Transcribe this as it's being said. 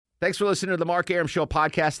Thanks for listening to the Mark Arum Show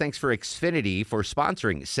podcast. Thanks for Xfinity for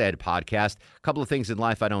sponsoring said podcast. A couple of things in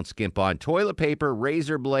life I don't skimp on. Toilet paper,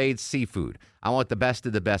 razor blades, seafood. I want the best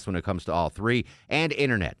of the best when it comes to all three. And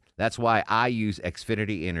internet. That's why I use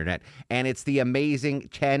Xfinity Internet. And it's the amazing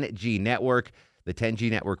 10G network. The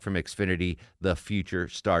 10G network from Xfinity. The future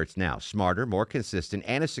starts now. Smarter, more consistent,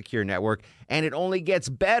 and a secure network. And it only gets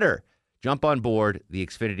better. Jump on board the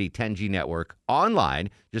Xfinity 10G network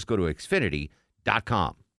online. Just go to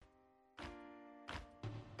Xfinity.com.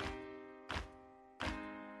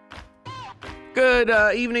 Good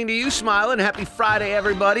evening to you, Smiling. Happy Friday,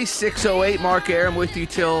 everybody. 6:08, Mark Arum with you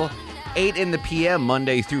till 8 in the p.m.,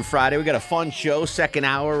 Monday through Friday. We got a fun show. Second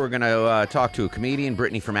hour, we're going to talk to a comedian,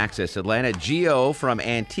 Brittany from Access Atlanta, Gio from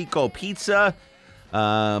Antico Pizza.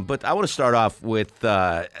 But I want to start off with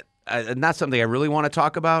not something I really want to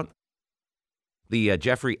talk about, the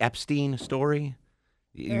Jeffrey Epstein story.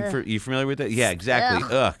 You familiar with it? Yeah, exactly.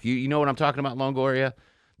 Ugh. You know what I'm talking about, Longoria?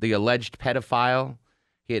 The alleged pedophile.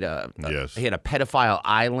 He had a pedophile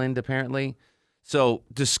island, apparently. So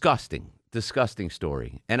disgusting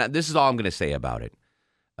story. And this is all I'm going to say about it.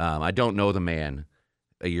 I don't know the man.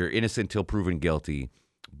 You're innocent till proven guilty.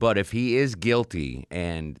 But if he is guilty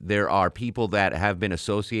and there are people that have been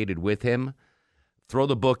associated with him, throw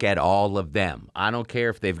the book at all of them. I don't care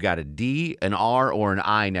if they've got a D, an R, or an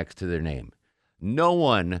I next to their name. No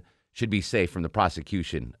one should be safe from the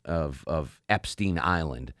prosecution of Epstein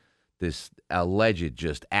Island. This alleged,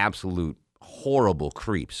 just absolute horrible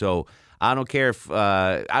creep. So I don't care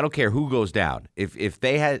who goes down. If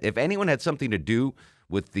anyone had something to do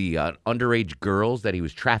with the underage girls that he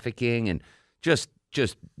was trafficking, and just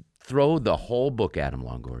throw the whole book at him,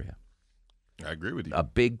 Longoria. I agree with you. A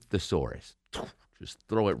big thesaurus, just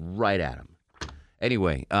throw it right at him.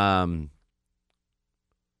 Anyway, do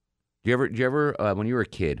you ever when you were a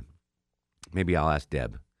kid? Maybe I'll ask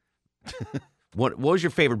Deb. What was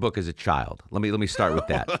your favorite book as a child? Let me start with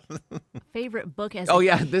that. Favorite book as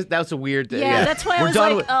that's a weird. Yeah, that's why we're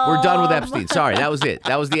done with Epstein. Sorry, that was it.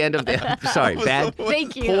 That was the end of the. Sorry, bad.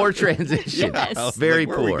 Thank you. Poor transition. Yes. Very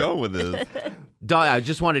where poor. Where are we going with this? I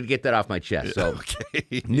just wanted to get that off my chest. So,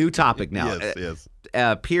 okay. New topic now. Yes.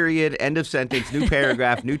 Period. End of sentence. New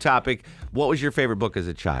paragraph. New topic. What was your favorite book as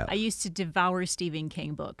a child? I used to devour Stephen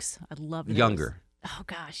King books. I loved those. Younger. Oh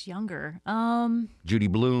gosh, younger. Judy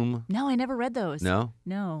Blume. No, I never read those. No.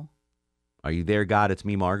 Are you there, God? It's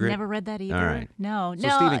me, Margaret. Never read that either. All right. No. So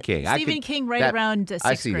Stephen King. Stephen King, right around sixth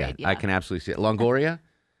I see grade. that. Yeah. I can absolutely see it. Longoria.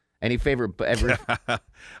 Any favorite?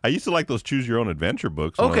 I used to like those choose your own adventure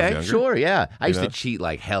books. When I was younger. Sure, yeah. I used to cheat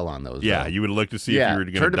like hell on those. Yeah, though. you would look to see if you were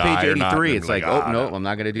going to turn to die page or not. 83. It's like, no, I'm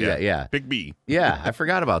not going to do that. Yeah, pick B. Yeah, I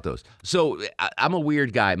forgot about those. So I'm a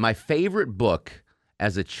weird guy. My favorite book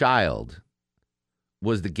as a child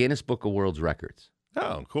was the Guinness Book of World Records.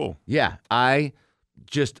 Oh, cool. Yeah, I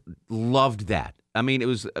just loved that. I mean, it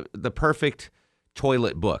was the perfect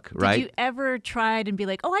toilet book, right? Did you ever try and be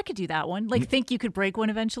like, oh, I could do that one? Like, think you could break one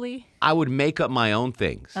eventually? I would make up my own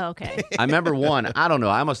things. Oh, okay. I remember one, I don't know,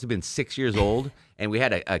 I must have been 6 years old, and we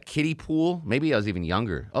had a kiddie pool. Maybe I was even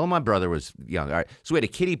younger. Oh, my brother was young. All right. So we had a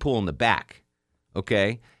kiddie pool in the back,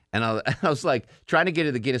 okay? And I was like trying to get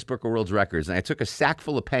to the Guinness Book of World Records, and I took a sack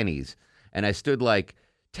full of pennies, and I stood like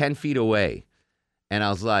 10 feet away, and I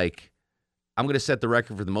was like, I'm going to set the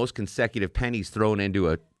record for the most consecutive pennies thrown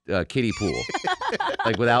into a kiddie pool,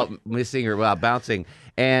 like without missing or without bouncing.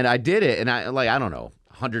 And I did it, and I don't know,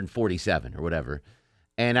 147 or whatever.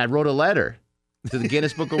 And I wrote a letter to the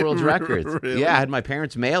Guinness Book of World Records. Really? Yeah, I had my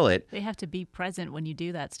parents mail it. They have to be present when you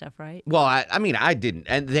do that stuff, right? Well, I mean, I didn't.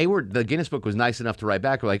 And the Guinness Book was nice enough to write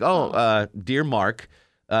back. We're like, dear Mark,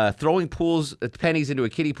 throwing pennies into a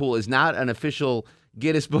kiddie pool is not an official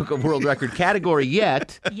Guinness Book of World Record category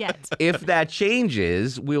yet. If that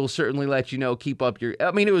changes, we'll certainly let you know. Keep up your...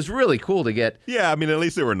 I mean, it was really cool to get... Yeah, I mean, at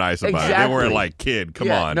least they were nice about it. They weren't like, kid, come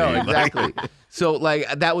on. No, dude. exactly. So, like,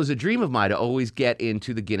 that was a dream of mine to always get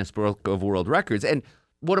into the Guinness Book of World Records. And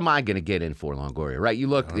what am I going to get in for, Longoria, right? You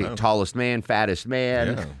look, the tallest man, fattest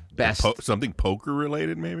man, best... something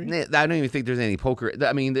poker-related, maybe? I don't even think there's any poker.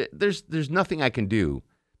 I mean, there's nothing I can do.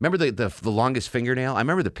 Remember the longest fingernail? I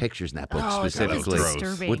remember the pictures in that book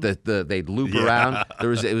specifically. With they'd loop around.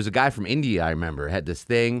 It was a guy from India, I remember, had this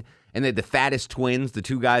thing, and they had the fattest twins, the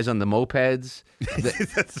two guys on the mopeds.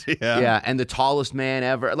 And the tallest man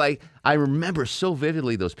ever. Like, I remember so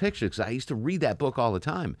vividly those pictures because I used to read that book all the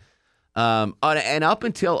time. And up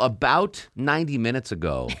until about 90 minutes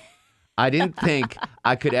ago, I didn't think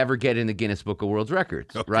I could ever get in the Guinness Book of World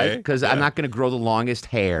Records, right? Because I'm not going to grow the longest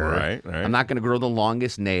hair. Right. I'm not going to grow the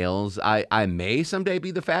longest nails. I may someday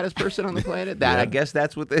be the fattest person on the planet. I guess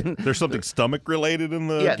that's within. There's something stomach related in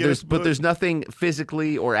the Guinness Book? But there's nothing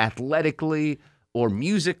physically or athletically or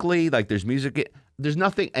musically. Like there's music. There's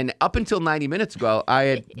nothing. And up until 90 minutes ago, I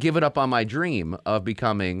had given up on my dream of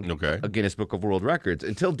becoming a Guinness Book of World Records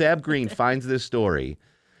until Deb Green finds this story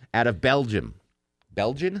out of Belgium.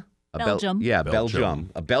 Belgium. Belgium.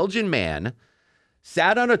 Belgium. A Belgian man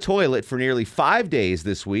sat on a toilet for nearly 5 days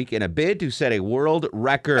this week in a bid to set a world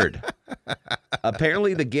record.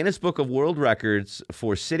 Apparently, the Guinness Book of World Records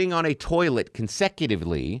for sitting on a toilet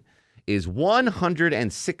consecutively is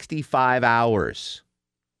 165 hours.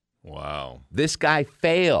 Wow. This guy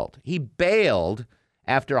failed. He bailed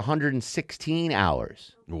after 116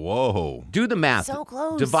 hours. Whoa. Do the math. So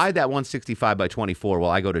close. Divide that 165 by 24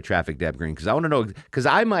 while I go to traffic, Deb Green, because I want to know, because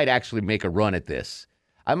I might actually make a run at this.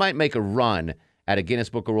 I might make a run at a Guinness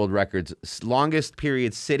Book of World Records longest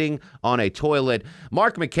period sitting on a toilet.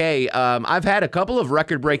 Mark McKay, I've had a couple of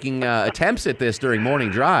record-breaking attempts at this during morning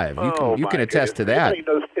drive. You can attest to that. If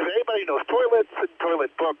anybody knows toilets and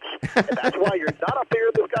toilet books, and that's why you're not up there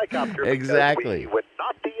in the skycopter. Exactly. We would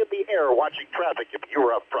not be in the air watching traffic if you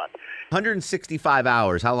were up front. 165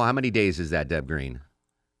 hours. How many days is that, Deb Green?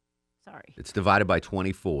 Sorry. It's divided by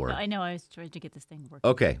 24. No, I know. I was trying to get this thing working.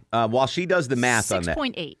 Okay. While she does the math on that.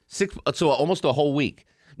 6.8. So almost a whole week.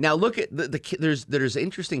 Now look at there's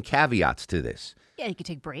interesting caveats to this. Yeah, you could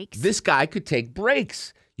take breaks. This guy could take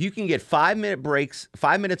breaks. You can get 5-minute breaks,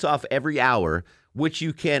 5 minutes off every hour, which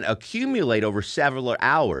you can accumulate over several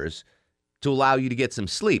hours to allow you to get some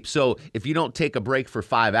sleep. So if you don't take a break for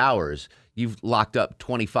 5 hours, you've locked up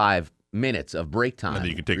 25 minutes of break time. And then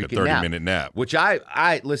you can take a 30-minute nap. Which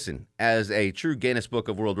I listen, as a true Guinness Book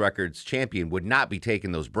of World Records champion, would not be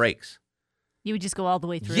taking those breaks. You would just go all the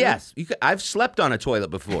way through? Yes. I've slept on a toilet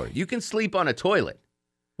before. You can sleep on a toilet.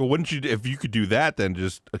 Well, wouldn't you, if you could do that, then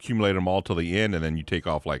just accumulate them all till the end, and then you take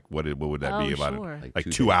off, like, what would that be about? Sure. Like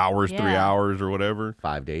 2 hours, 3 hours, or whatever?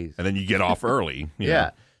 5 days. And then you get off early.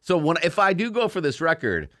 Yeah. So if I do go for this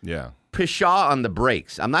record, pshaw on the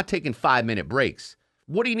breaks. I'm not taking 5-minute breaks.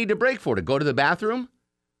 What do you need to break for? To go to the bathroom?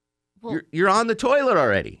 Well, you're on the toilet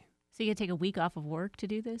already. So you got to take a week off of work to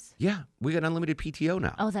do this? Yeah. We got unlimited PTO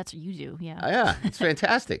now. Oh, that's what you do. Yeah. Yeah. It's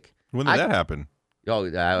fantastic. When did that happen? Oh,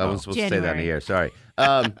 I wasn't supposed to say that on the air. Sorry.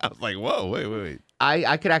 I was like, whoa, wait.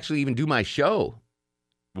 I could actually even do my show.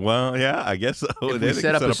 Well, yeah, I guess so. If we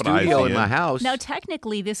set up a studio in my house. Now,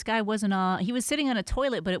 technically, this guy wasn't he was sitting on a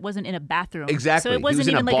toilet, but it wasn't in a bathroom. Exactly. So it wasn't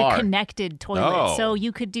even like bar. a connected toilet. Oh. So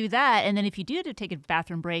you could do that, and then if you do have to take a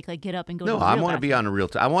bathroom break, like get up and go to the real I want to bathroom. be on a real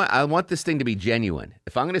time. I want this thing to be genuine.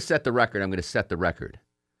 If I'm going to set the record, I'm going to set the record.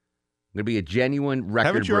 I'm going to be a genuine record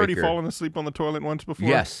Haven't you breaker. already fallen asleep on the toilet once before?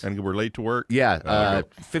 Yes. And were late to work? Yeah.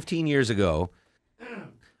 15 years ago,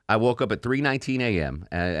 I woke up at 3:19 a.m.,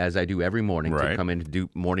 as I do every morning, to come in to do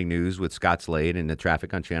morning news with Scott Slade and the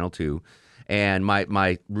traffic on Channel 2. And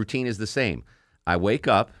my routine is the same. I wake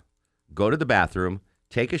up, go to the bathroom,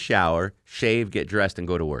 take a shower, shave, get dressed, and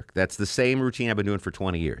go to work. That's the same routine I've been doing for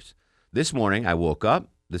 20 years. This morning,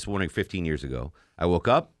 15 years ago, I woke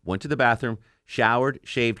up, went to the bathroom, showered,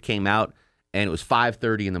 shaved, came out, and it was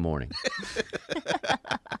 5:30 in the morning.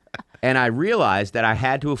 And I realized that I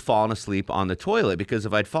had to have fallen asleep on the toilet, because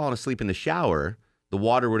if I'd fallen asleep in the shower, the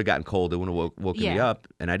water would have gotten cold. It would have woken me up,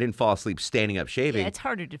 and I didn't fall asleep standing up shaving. Yeah, it's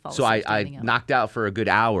harder to fall so asleep I standing up. knocked out for a good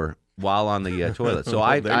hour while on the toilet. So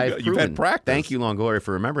I've You've had practice. Thank you, Longoria,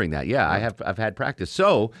 for remembering that. Yeah, I've had practice.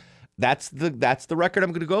 So that's the record I'm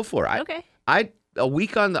going to go for. Okay. A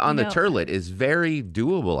week on the turlet is very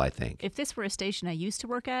doable, I think. If this were a station I used to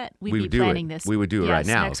work at, We we'd would be do planning it. this. We would do it right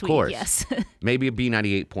now, next of course. Week, yes. Maybe a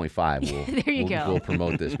B98.5. There you go. We'll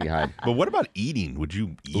promote this behind. But what about eating? Would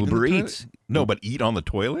you eat in the Uber toilet? Eats. No, but eat on the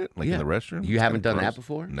toilet, like in the restroom? You It's haven't kinda done that gross.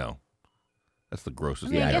 before? No. That's the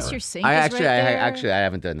grossest I mean, thing I guess ever. your sink I is actually, right there. I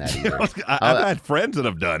haven't done that either. I've had friends that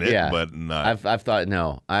have done it, but not. I've thought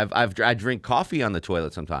no. I drink coffee on the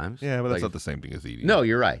toilet sometimes. Yeah, but that's Like, not the same thing as eating. No,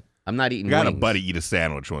 you're right. I'm not eating. I got a wings. buddy eat a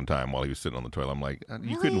sandwich one time while he was sitting on the toilet. I'm like,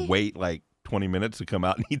 you couldn't wait like 20 minutes to come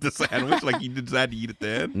out and eat the sandwich? Like you just had to eat it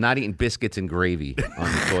then? Not eating biscuits and gravy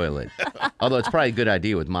on the toilet. Although it's probably a good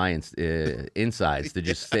idea with my insides to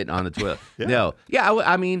just sit on the toilet. Yeah. No, yeah,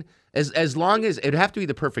 I mean, as long as it'd have to be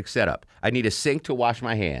the perfect setup. I need a sink to wash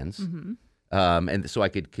my hands, and so I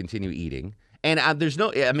could continue eating. And there's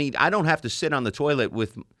no, I mean, I don't have to sit on the toilet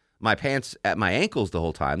with my pants at my ankles the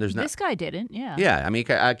whole time. There's This guy didn't, yeah. Yeah, I mean,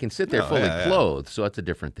 I can sit there fully yeah. clothed, so that's a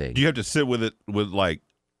different thing. Do you have to sit with it with like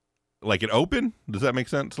like it open? Does that make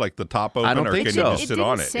sense? Like the top open, I don't or think can so. you just It sit didn't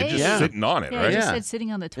on it? say. It's just Yeah. sitting on it, Yeah, right? it just Yeah. said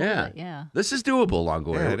sitting on the toilet. Yeah. This is doable,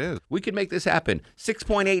 Longoria. Yeah, it is. We can make this happen.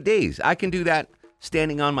 6.8 days. I can do that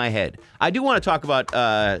standing on my head. I do want to talk about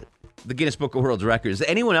the Guinness Book of World Records. Is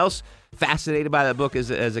anyone else fascinated by that book as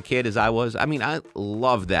a kid as I was? I mean, I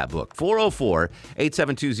loved that book.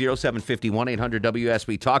 404-872-0750,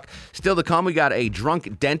 1-800-WSB Talk. Still to come, we got a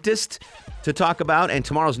drunk dentist to talk about, and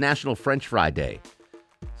tomorrow's National French Fry Day.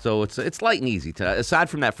 So it's light and easy. Aside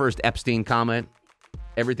from that first Epstein comment,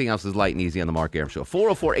 everything else is light and easy on the Mark Arum Show.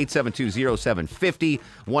 404-872-0750,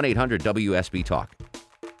 1-800-WSB Talk.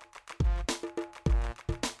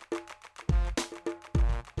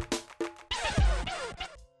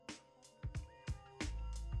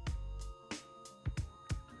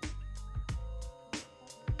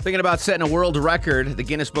 Thinking about setting a world record, the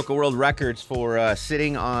Guinness Book of World Records for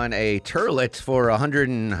sitting on a turlet for 100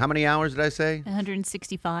 and how many hours did I say?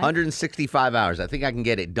 165. 165 hours. I think I can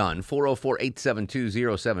get it done.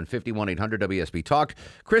 404-872-0750, 1-800-WSB Talk.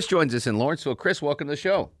 Chris joins us in Lawrenceville. Chris, welcome to the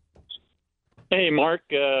show. Hey, Mark.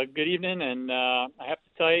 Good evening. And I have to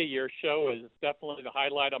tell you, your show is definitely the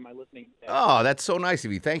highlight on my listening day. Oh, that's so nice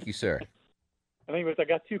of you. Thank you, sir. I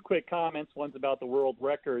got two quick comments. One's about the world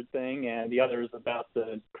record thing, and the other is about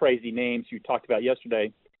the crazy names you talked about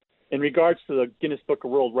yesterday. In regards to the Guinness Book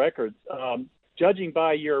of World Records, judging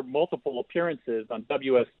by your multiple appearances on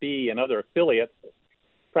WSB and other affiliates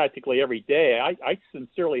practically every day, I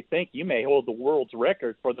sincerely think you may hold the world's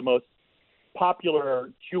record for the most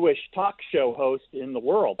popular Jewish talk show host in the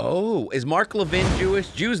world. Oh, is Mark Levin Jewish?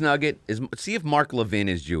 Jews Nugget. See if Mark Levin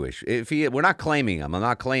is Jewish. We're not claiming him. I'm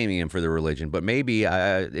not claiming him for the religion, but maybe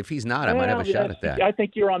if he's not, I might have a shot at that. I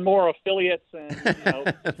think you're on more affiliates, and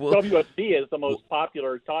Well, WSB is the most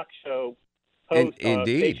popular talk show host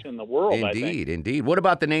station in the world. Indeed. What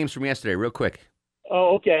about the names from yesterday, real quick?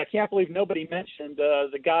 Oh, okay. I can't believe nobody mentioned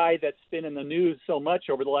the guy that's been in the news so much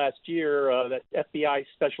over the last year, that FBI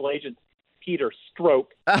special agent Peter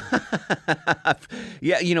Stroke.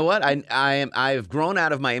 Yeah, you know what? I've grown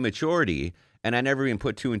out of my immaturity, and I never even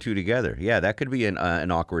put two and two together. Yeah, that could be an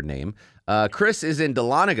awkward name. Chris is in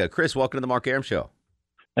Dahlonega. Chris, welcome to the Mark Arum Show.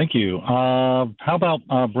 Thank you. How about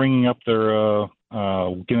bringing up their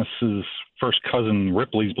Guinness's first cousin,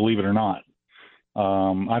 Ripley's, believe it or not?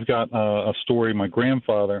 I've got a story. My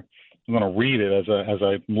grandfather, I'm going to read it as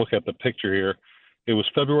I look at the picture here. It was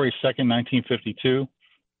February 2nd, 1952.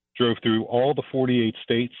 Drove through all the 48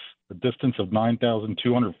 states, a distance of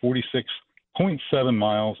 9,246.7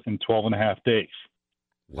 miles in 12 and a half days.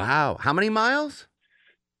 Wow. How many miles?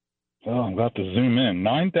 Oh, I'm about to zoom in.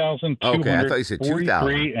 Okay, I thought you said 2,000.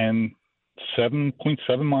 9,243 and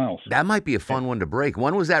 7.7 miles. That might be a fun one to break.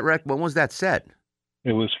 When was that When was that set?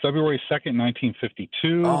 It was February 2nd,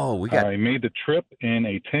 1952. Oh, I made the trip in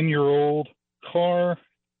a 10-year-old car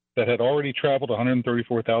that had already traveled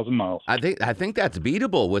 134,000 miles. I think that's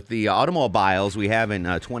beatable with the automobiles we have in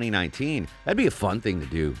 2019. That'd be a fun thing to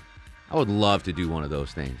do. I would love to do one of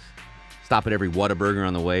those things. Stop at every Whataburger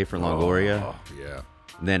on the way for Longoria. Oh, yeah.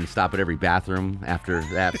 And then stop at every bathroom after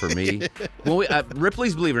that for me. Well,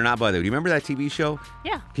 Ripley's, believe it or not, by the way, do you remember that TV show?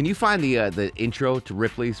 Yeah. Can you find the intro to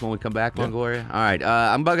Ripley's when we come back, Longoria? All right.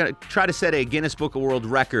 I'm going to try to set a Guinness Book of World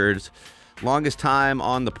Records. Longest time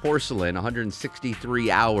on the porcelain, 163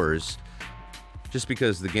 hours. Just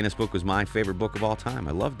because the Guinness Book was my favorite book of all time.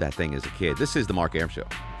 I loved that thing as a kid. This is the Mark Arum Show.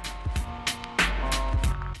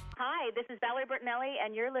 Hi, this is Valerie Bertinelli,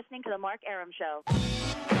 and you're listening to the Mark Arum Show.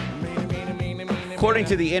 According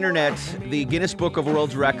to the internet, the Guinness Book of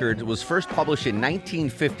World Records was first published in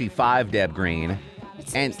 1955, Deb Green. It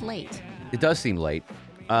seems late. It does seem late.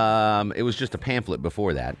 It was just a pamphlet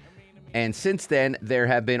before that. And since then, there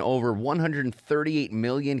have been over 138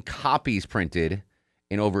 million copies printed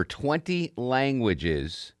in over 20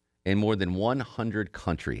 languages in more than 100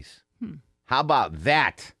 countries. How about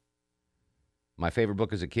that? My favorite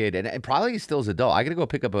book as a kid, and probably still as an adult. I got to go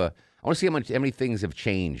pick up I want to see how many things have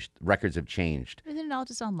changed, records have changed. Isn't it all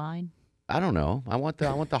just online? I don't know. I want the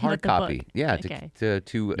hard the copy. book. Yeah, Okay.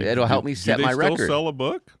 it'll help me set my Do they record. still sell a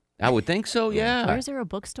book? I would think so. Yeah. Where's there a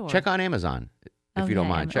bookstore? Check on Amazon if you don't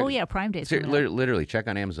mind. Check, Prime Day's Ser- coming up. literally, check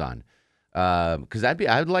on Amazon. Because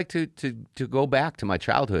I'd like to go back to my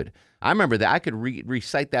childhood. I remember that I could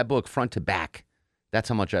recite that book front to back. That's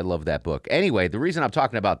how much I love that book. Anyway, the reason I'm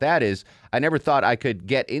talking about that is I never thought I could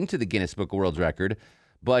get into the Guinness Book of World Record,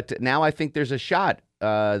 but now I think there's a shot.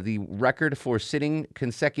 The record for sitting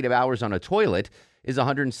consecutive hours on a toilet is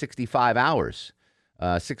 165 hours,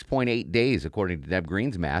 6.8 days, according to Deb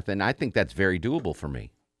Green's math, and I think that's very doable for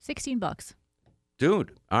me. $16.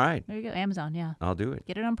 Dude, all right, There you go. Amazon, yeah. I'll do it.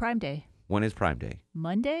 Get it on Prime Day. When is Prime Day?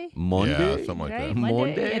 Monday? Monday? Yeah, something like Right? that.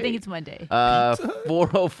 Monday? I think it's Monday.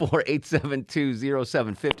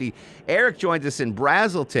 404-872-0750. Eric joins us in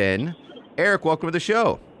Brazelton. Eric, welcome to the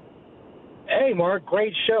show. Hey, Mark,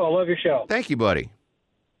 great show. I love your show. Thank you, buddy.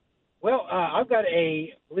 Well, I've got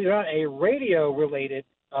believe it or not, a radio-related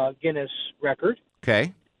Guinness record.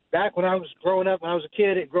 Okay. Back when I was growing up, when I was a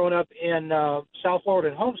kid and growing up in South Florida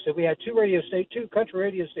and Homestead, we had two country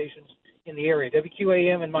radio stations in the area,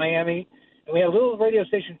 WQAM in Miami, and we had a little radio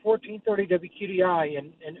station, 1430 WQDI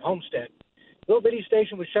in Homestead. Little bitty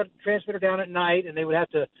station would shut the transmitter down at night, and they would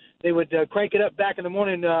crank it up back in the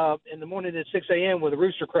morning at 6 a.m. with a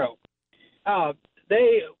rooster crow.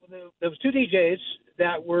 There was two DJs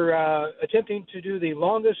that were attempting to do the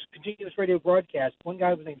longest continuous radio broadcast. One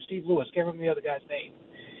guy was named Steve Lewis. Can't remember the other guy's name.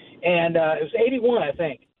 And it was 81, I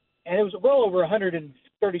think. And it was well over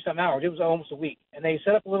 130-some hours. It was almost a week. And they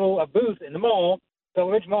set up a booth in the mall,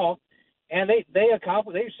 Bella Ridge Mall, and they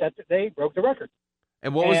broke the record.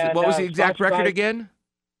 And what was the exact record again?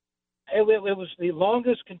 It was the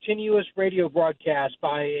longest continuous radio broadcast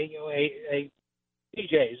by a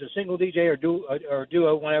DJ, a single DJ or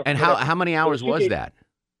duo, whatever. And how many hours was that?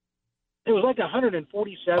 It was like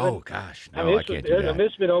 147. Oh gosh, no, I I can't do that.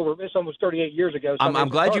 It's almost 38 years ago. So I'm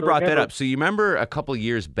glad you brought that up. So you remember a couple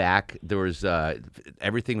years back, there was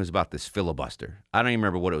everything was about this filibuster. I don't even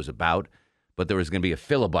remember what it was about, but there was going to be a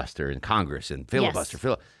filibuster in Congress and filibuster.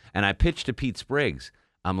 Yes. And I pitched to Pete Spriggs.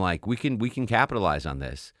 I'm like, we can capitalize on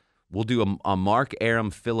this. We'll do a Mark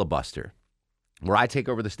Arum filibuster, where I take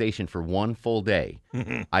over the station for one full day.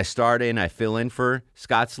 I start in, I fill in for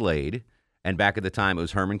Scott Slade, and back at the time it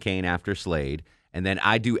was Herman Cain after Slade, and then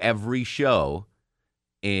I do every show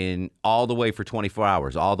in all the way for 24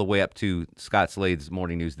 hours, all the way up to Scott Slade's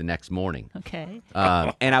morning news the next morning. Okay.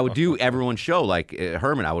 And I would do everyone's show, like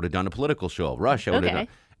Herman. I would have done a political show. Rush, I would have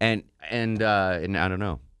done, and I don't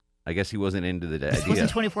know. I guess he wasn't into the idea. Wasn't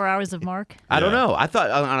 24 hours of Mark? I don't know. I thought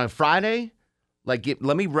on a Friday,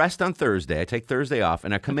 let me rest on Thursday. I take Thursday off,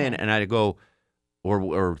 and I come in and I go,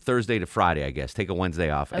 or Thursday to Friday, I guess. Take a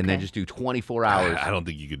Wednesday off, and then just do 24 hours. I don't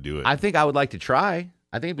think you could do it. I think I would like to try.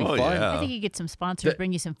 I think it'd be fun. Yeah. I think you get some sponsors,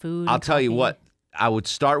 bring you some food. I'll and tell you coffee. what. I would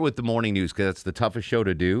start with the morning news because that's the toughest show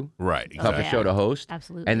to do. Right. Toughest Exactly. show to host.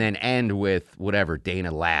 Absolutely. And then end with whatever,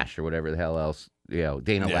 Dana Lash or whatever the hell else.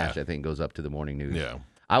 Dana Lash, I think, goes up to the morning news. Yeah.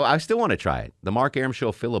 I still want to try it. The Mark Arum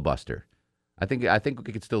Show filibuster. I think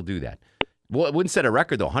we could still do that. Well, it wouldn't set a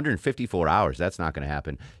record, though. 154 hours. That's not going to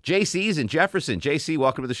happen. JC's in Jefferson. JC,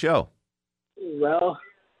 welcome to the show. Well,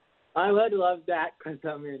 I would love that because,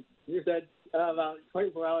 you said about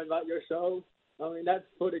 24 hours about your show. That's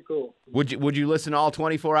pretty cool. Would you listen to all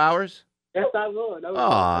 24 hours? Yes, I would.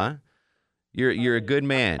 Aw. You're a good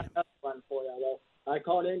man. That's one for you, though. I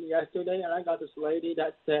called in yesterday, and I got this lady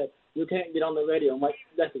that said, you can't get on the radio. I'm like,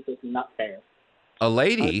 that's just not fair. A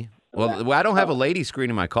lady? Well, I don't have a lady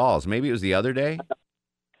screening my calls. Maybe it was the other day.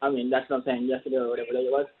 That's what I'm saying, yesterday or whatever day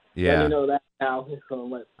it was. Yeah. Let me know that now.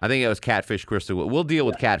 I think it was Catfish Crystal. We'll deal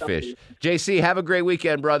with Catfish. JC, have a great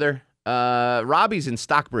weekend, brother. Robbie's in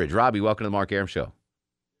Stockbridge. Robbie, welcome to the Mark Arum Show.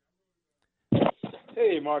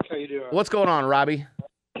 Hey, Mark, how you doing? What's going on, Robbie?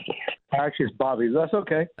 Actually, it's Bobby. That's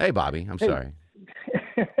okay. Hey, Bobby. I'm sorry.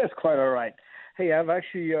 That's quite all right. Hey, I've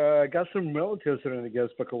actually got some relatives that are in the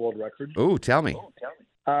Guinness Book of World Records. Ooh, tell me.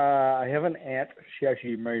 I have an aunt. She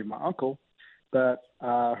actually married my uncle, but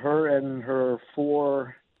her and her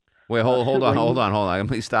four. Wait, hold on. Let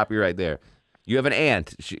me stop you right there. You have an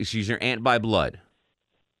aunt. She's your aunt by blood.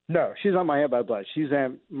 No, she's not my aunt by blood. She's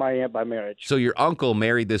my aunt by marriage. So your uncle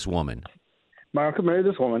married this woman. My uncle married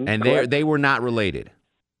this woman. And correct. they were not related.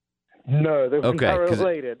 No, they were not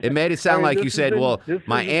related. It made it sound like you said,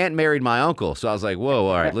 my is, aunt married my uncle. So I so I was like, whoa,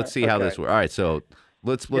 all right, let's see how this works. All right, so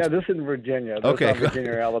let's. Yeah, this is in Virginia. This okay, is not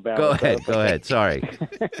Virginia or Alabama. Go ahead. Sorry.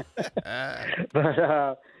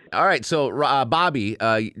 But all right, so Bobby,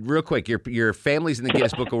 real quick, your family's in the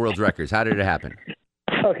Guinness Book of World Records. How did it happen?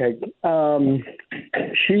 Okay,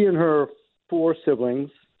 she and her four siblings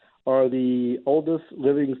are the oldest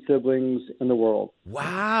living siblings in the world.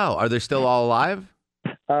 Wow, are they still all alive?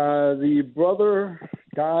 The brother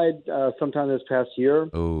died sometime this past year.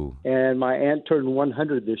 Oh. And my aunt turned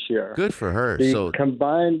 100 this year. Good for her. The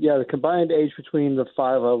combined age between the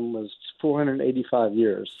five of them was 485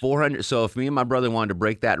 years. 400. So if me and my brother wanted to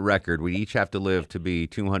break that record, we each have to live to be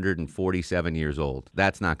 247 years old.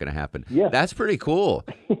 That's not going to happen. Yeah. That's pretty cool.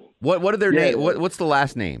 What are their names? What's the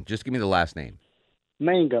last name? Just give me the last name.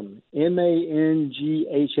 Mangum,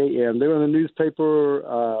 Mangham. They were in the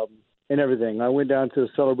newspaper and everything. I went down to the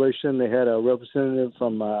celebration. They had a representative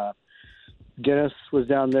from Guinness was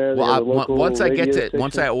down there. They Well, have a local once I radio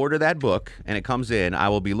once I station. order that book and it comes in, I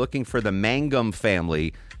will be looking for the Mangum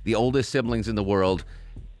family, the oldest siblings in the world.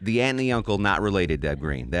 The aunt and the uncle not related, Deb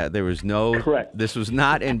Green. There was no. Correct. This was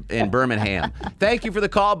not in Birmingham. Thank you for the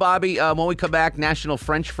call, Bobby. When we come back, National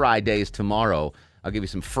French Fry Day is tomorrow. I'll give you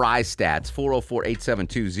some fry stats.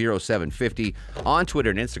 404-872-0750 on Twitter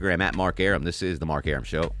and Instagram at Mark Arum. This is the Mark Arum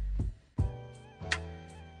Show.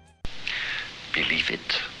 Believe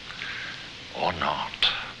it or not.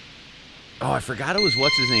 Oh, I forgot it was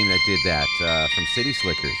what's his name that did that from City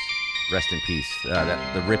Slickers. Rest in peace.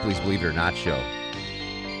 The Ripley's Believe It or Not show.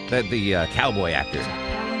 The cowboy actor.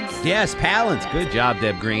 Yes, Palance. Good job,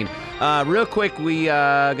 Deb Green. Real quick, we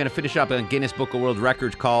going to finish up on Guinness Book of World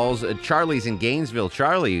Records calls. Charlie's in Gainesville.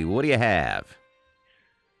 Charlie, what do you have?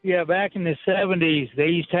 Yeah, back in the 70s, they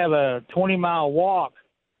used to have a 20-mile walk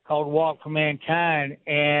called Walk for Mankind,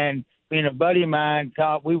 and me and a buddy of mine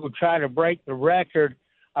thought we would try to break the record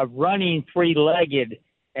of running three-legged,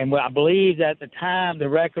 and I believe at the time the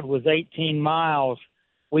record was 18 miles.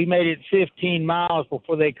 We made it 15 miles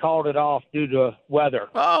before they called it off due to weather.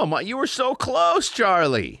 Oh, my, you were so close,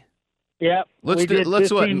 Charlie. Yep. Let's we do- did let's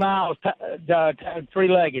 15 what- miles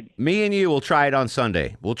three-legged. Me and you will try it on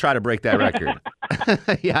Sunday. We'll try to break that record.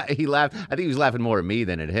 Yeah, he laughed. I think he was laughing more at me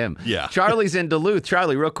than at him. Yeah. Charlie's in Duluth.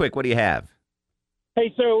 Charlie, real quick, what do you have?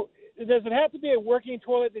 Hey, so does it have to be a working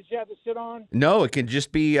toilet that you have to sit on? No, it can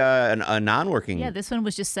just be a non-working. Yeah, this one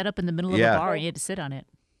was just set up in the middle of Yeah. a bar and you had to sit on it.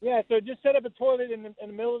 Yeah, so just set up a toilet in the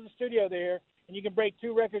middle of the studio there, and you can break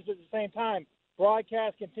two records at the same time.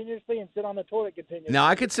 Broadcast continuously and sit on the toilet continuously. Now,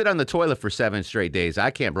 I could sit on the toilet for 7 straight days. I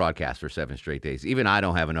can't broadcast for 7 straight days. Even I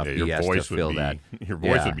don't have enough Yeah, your BS voice to would fill be- that. your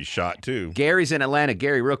voice Yeah. would be shot, too. Gary's in Atlanta.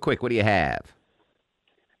 Gary, real quick, what do you have?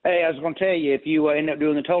 Hey, I was going to tell you, if you end up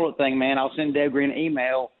doing the toilet thing, man, I'll send Deb Green an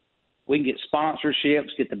email. We can get sponsorships,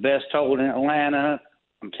 get the best toilet in Atlanta.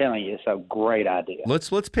 I'm telling you, it's a great idea. Let's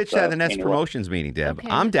pitch So, that in the next anyway. promotions meeting, Deb.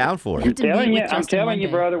 I'm down for it. I'm telling you,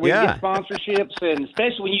 brother, we Yeah. get sponsorships, and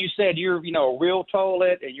especially when you said you're, a real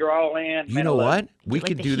toilet and you're all in. You man, know I love what? it. We Like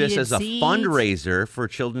could the do this heated as a seats. fundraiser for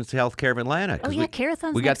Children's Healthcare of Atlanta. 'cause Oh, yeah,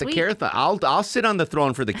 Carathon's We got next the week. Carathon. I'll sit on the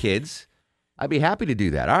throne for the kids. I'd be happy to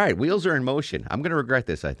do that. All right, wheels are in motion. I'm going to regret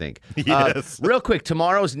this, I think. Yes. Real quick,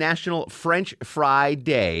 tomorrow's National French Fry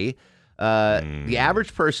Day. The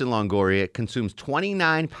average person, Longoria, consumes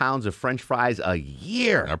 29 pounds of French fries a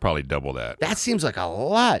year. I'd probably double that. That seems like a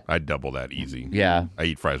lot. I'd double that easy. Yeah. I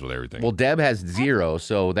eat fries with everything. Well, Deb has 0,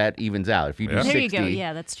 so that evens out. If you do Yeah. 60. There you go.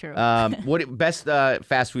 Yeah, that's true. What best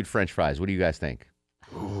fast food French fries? What do you guys think?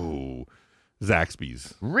 Ooh,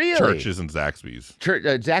 Zaxby's. Really? Churches and Zaxby's.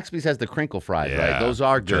 Zaxby's has the crinkle fries, right? Yeah, Those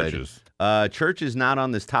are good. Churches. Church is not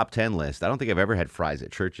on this top 10 list. I don't think I've ever had fries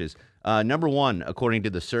at Churches. Number 1, according to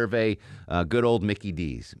the survey, good old Mickey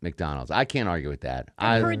D's, McDonald's. I can't argue with that.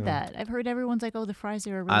 I've heard that. I've heard everyone's like, oh, the fries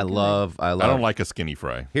are really I good. love. I don't like a skinny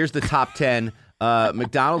fry. Here's the top 10.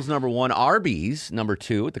 McDonald's number 1, Arby's number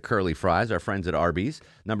 2 with the curly fries, our friends at Arby's.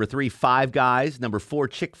 Number 3, Five Guys. Number 4,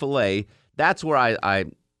 Chick-fil-A. That's where I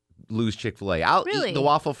lose Chick-fil-A. I'll Really? eat the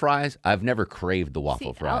waffle fries. I've never craved the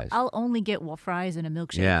waffle See, fries. I'll only get fries and a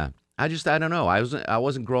milkshake. Yeah. I don't know. I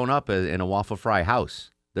wasn't growing up in a waffle fry house.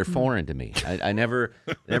 They're foreign to me. I never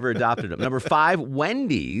adopted them. Number 5,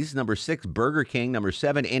 Wendy's. Number 6, Burger King. Number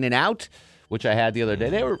 7, In-N-Out, which I had the other day.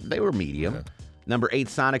 They were medium. Yeah. Number 8,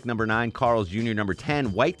 Sonic. Number 9, Carl's Jr. Number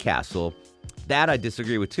 10, White Castle. That I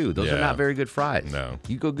disagree with too. Those are not very good fries. No.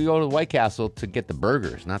 You go to the White Castle to get the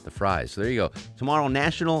burgers, not the fries. So there you go. Tomorrow,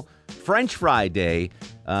 National French Fry Day.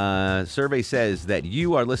 Survey says that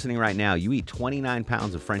you are listening right now. You eat 29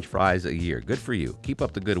 pounds of French fries a year. Good for you. Keep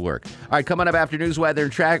up the good work. All right, coming up after news, weather,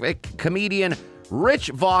 and traffic, comedian Rich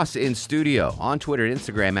Voss in studio. On Twitter and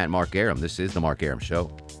Instagram at Mark Arum. This is The Mark Arum Show.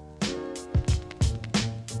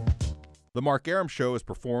 The Mark Arum Show is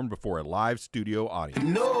performed before a live studio audience.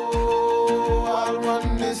 No, I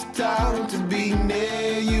want this town to be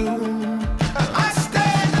near you. I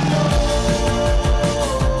stand alone.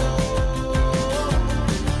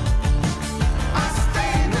 I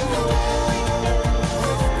stand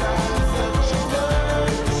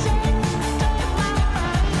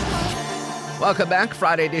Welcome back.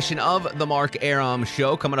 Friday edition of The Mark Arum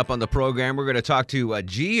Show. Coming up on the program, we're going to talk to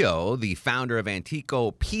Gio, the founder of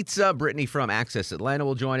Antico Pizza. Brittany from Access Atlanta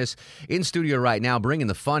will join us in studio right now, bringing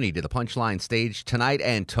the funny to the Punchline stage tonight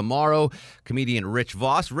and tomorrow. Comedian Rich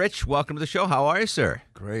Voss. Rich, welcome to the show. How are you, sir?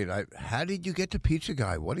 Great. How did you get to Pizza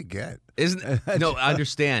Guy? What did you get? No, I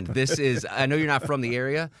understand. This is, I know you're not from the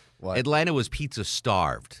area. What? Atlanta was pizza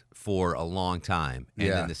starved for a long time. And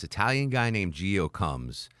Yeah. then this Italian guy named Gio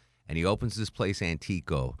comes and he opens this place,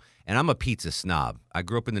 Antico. And I'm a pizza snob. I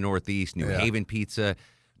grew up in the Northeast, New Haven pizza.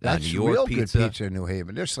 That's New York real pizza. good pizza in New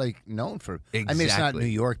Haven. They're like known for. I mean, it's not Exactly. New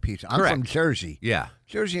York pizza. I'm Correct. from Jersey. Yeah.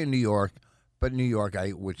 Jersey and New York, but New York,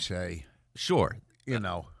 I would say. Sure. You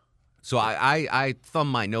know. So I thumb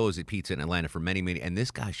my nose at pizza in Atlanta for many, and this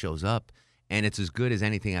guy shows up, and it's as good as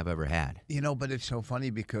anything I've ever had. You know, but it's so funny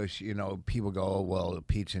because, people go, oh, well,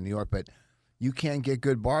 pizza in New York, but you can't get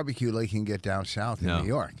good barbecue like you can get down south in No, New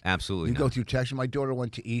York. absolutely You not. go through Texas. My daughter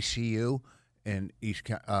went to ECU in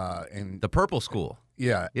in The Purple School.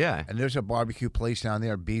 Yeah. Yeah. And there's a barbecue place down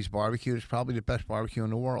there, Bee's Barbecue. It's probably the best barbecue in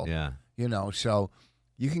the world. Yeah. So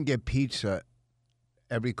you can get pizza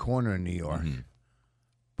every corner in New York.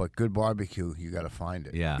 But good barbecue, you got to find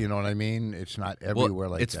it. Yeah. You know what I mean? It's not everywhere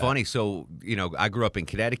like it's that. funny. So, I grew up in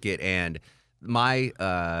Connecticut, and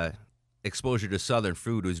my exposure to Southern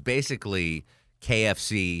food was basically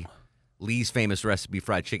KFC, Lee's Famous Recipe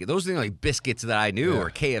fried chicken. Those are the only biscuits that I knew, or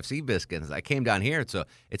KFC biscuits. I came down here.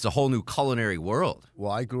 It's a whole new culinary world.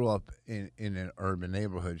 Well, I grew up in an urban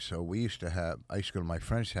neighborhood, so I used to go to my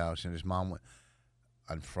friend's house, and his mom would,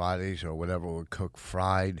 on Fridays or whatever, would cook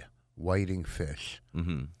fried whiting fish.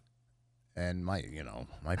 Mm-hmm. And my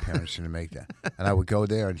parents didn't make that. And I would go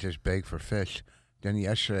there and just beg for fish. Then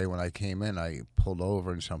yesterday when I came in, I pulled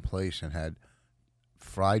over in some place and had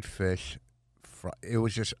fried fish. It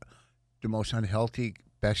was just the most unhealthy,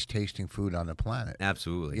 best tasting food on the planet.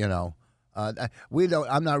 Absolutely.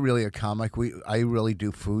 I'm not really a comic. I really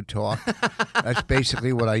do food talk. That's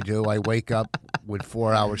basically what I do. I wake up with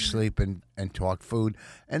 4 hours sleep and talk food.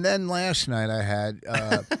 And then last night I had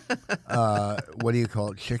what do you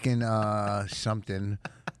call it? Chicken something.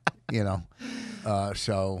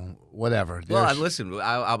 So whatever. Well, listen,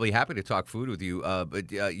 I'll be happy to talk food with you,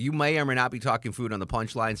 but you may or may not be talking food on the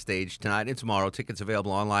Punchline stage tonight and tomorrow. Tickets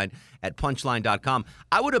available online at punchline.com.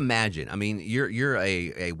 I would imagine, you're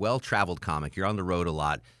a well-traveled comic. You're on the road a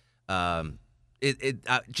lot.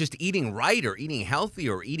 Just eating right or eating healthy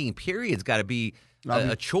or eating period's got to be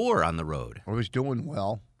a chore on the road. I was doing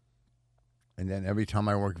well, and then every time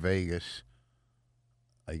I work Vegas,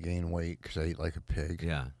 I gain weight because I eat like a pig.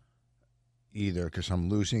 Yeah. Either because I'm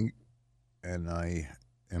losing and I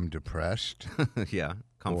am depressed. Yeah,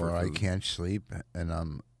 comfort or food. I can't sleep and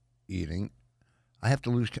I'm eating. I have to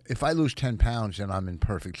lose. If I lose 10 pounds, then I'm in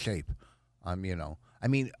perfect shape. On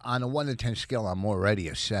a 1 to 10 scale, I'm already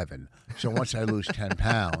a 7. So once I lose 10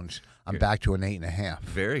 pounds, I'm back to an 8.5.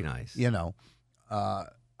 Very nice.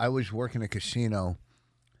 I was working a casino,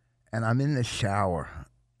 and I'm in the shower.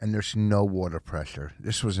 And there's no water pressure.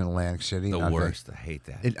 This was in Atlantic City. The worst. I hate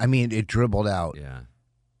that. It dribbled out. Yeah.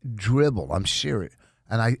 Dribble. I'm serious.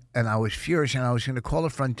 And I was furious, and I was going to call the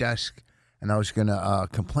front desk, and I was going to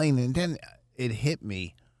complain. And then it hit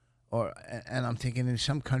me, and I'm thinking in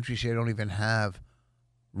some countries they don't even have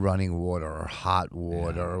running water or hot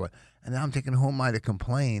water. And then I'm thinking, who am I to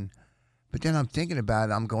complain? But then I'm thinking about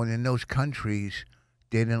it. I'm going, in those countries,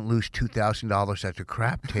 they didn't lose $2,000 at the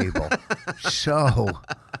crap table. So,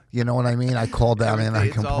 you know what I mean? I called down and I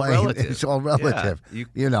complained. It's all relative.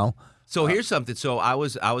 Yeah, So here's something. So I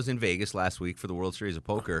was in Vegas last week for the World Series of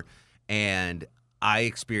Poker, and I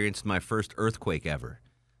experienced my first earthquake ever.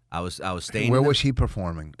 I was staying. Where was he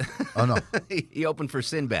performing? Oh no, he opened for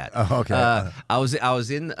Sinbad. Oh, okay. I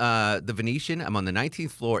was in the Venetian. I'm on the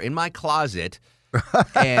 19th floor in my closet.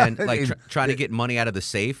 And trying to get money out of the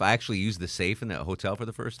safe. I actually used the safe in the hotel for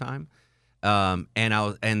the first time.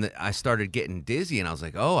 And I started getting dizzy, and I was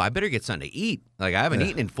like, "Oh, I better get something to eat." Like I haven't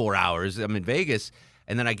eaten in 4 hours. I'm in Vegas,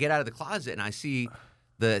 and then I get out of the closet and I see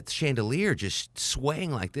the chandelier just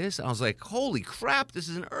swaying like this. And I was like, "Holy crap! This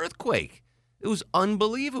is an earthquake!" It was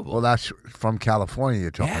unbelievable. Well, that's from California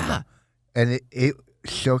you're talking about, and it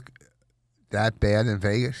shook that bad in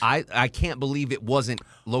Vegas. I can't believe it wasn't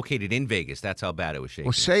located in Vegas. That's how bad it was shaking.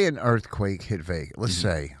 Well, say an earthquake hit Vegas. Let's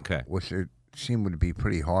say, okay, which it seemed to be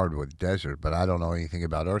pretty hard with desert, but I don't know anything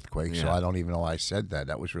about earthquakes, so Yeah. I don't even know why I said that.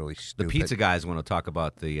 That was really The stupid. pizza guys want to talk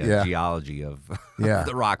about the geology of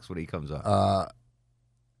the rocks when he comes up.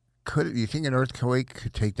 You think an earthquake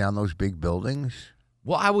could take down those big buildings?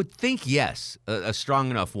 Well, I would think yes, a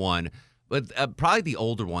strong enough one, but probably the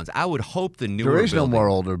older ones. I would hope the newer. There is no buildings, more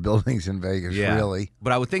older buildings in Vegas, really.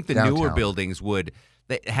 But I would think the newer Downtown. buildings would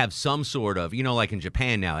have some sort of, like in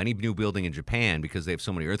Japan now, any new building in Japan, because they have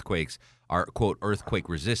so many earthquakes, are quote earthquake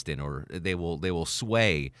resistant, or they will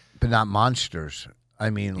sway. But not monsters. I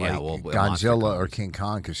mean, Yeah, like well, a monster Godzilla or King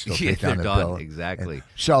Kong could still Yeah, take down they're the done, building. exactly. And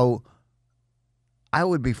so I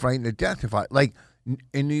would be frightened to death if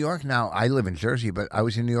in New York now. I live in Jersey, but I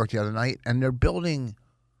was in New York the other night, and they're building,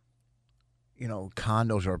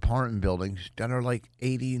 condos or apartment buildings that are like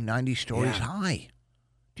 80, 90 stories high.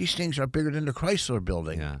 These things are bigger than the Chrysler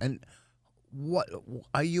building. Yeah. And what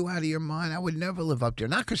are you out of your mind? I would never live up there.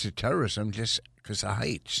 Not because of terrorism, just because of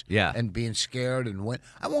heights. Yeah. And being scared and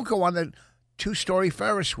I won't go on a 2-story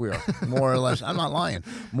Ferris wheel, more or less. I'm not lying.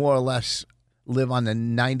 More or less live on the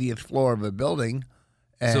 90th floor of a building.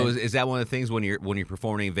 And So is that one of the things when you're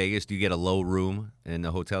performing in Vegas? Do you get a low room in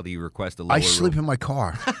the hotel? Do you request a lower room? I sleep in my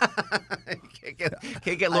car.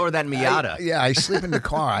 Can't get lower than Miata. I sleep in the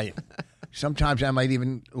car. Sometimes I might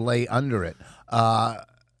even lay under it. I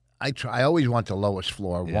always want the lowest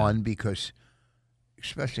floor. Yeah. One, because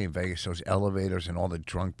especially in Vegas, those elevators and all the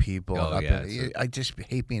drunk people. I just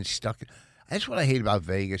hate being stuck. That's what I hate about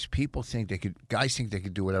Vegas. People think guys think they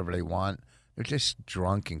could do whatever they want. They're just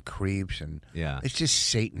drunk and creeps, and it's just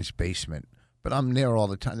Satan's basement. But I'm there all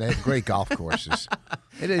the time. They have great golf courses.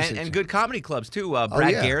 It is. And good comedy clubs, too.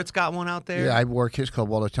 Brad Garrett's got one out there. Yeah, I work his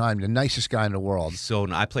club all the time. The nicest guy in the world. So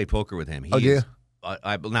I played poker with him. Do you?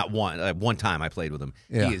 Not one time I played with him.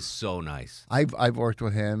 Yeah. He is so nice. I've worked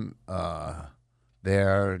with him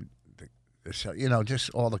there. Just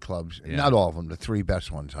all the clubs. Yeah. Not all of them. The 3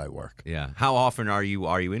 best ones I work. Yeah. How often are you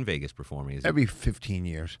in Vegas performing? Every 15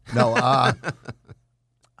 years. No, I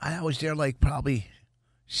was there like probably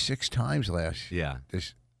 6 times last. Yeah.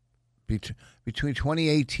 Between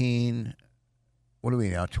 2018, what are we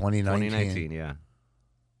now? 2019. 2019, yeah.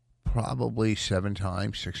 Probably 7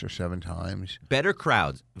 times, 6 or 7 times. Better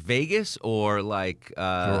crowds, Vegas or like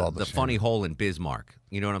all the same. Funny Hole in Bismarck?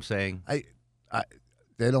 You know what I'm saying?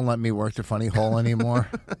 They don't let me work the Funny Hole anymore.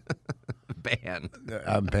 Banned.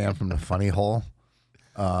 I'm banned from the Funny Hole.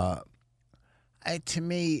 To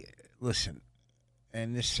me, listen,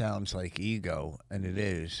 and this sounds like ego, and it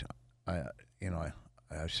is. I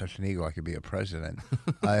have such an ego I could be a president.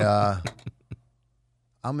 I'm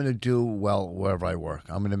going to do well wherever I work.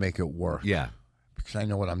 I'm going to make it work. Yeah. Because I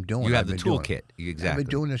know what I'm doing. You have I've the been doing toolkit. it. Exactly. I've been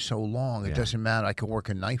doing this so long. It doesn't matter. I could work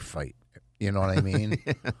a knife fight. You know what I mean?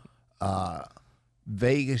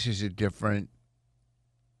 Vegas is different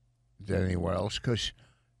than anywhere else because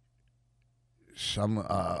some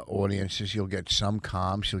audiences, you'll get some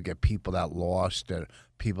comps, you'll get people that lost, that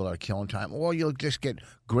people that are killing time, or you'll just get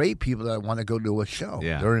great people that want to go to a show.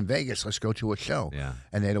 Yeah. They're in Vegas, let's go to a show. Yeah.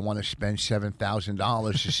 And they don't want to spend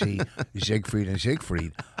 $7,000 to see Siegfried and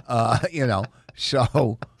Siegfried.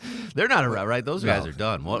 So they're not around, right? Those guys are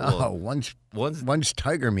done. One's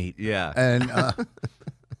tiger meat. Yeah. And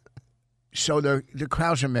so the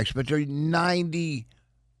crowds are mixed, but they're 95%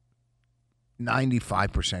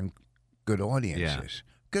 good audiences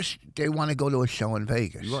because they want to go to a show in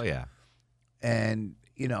Vegas. Well, yeah. And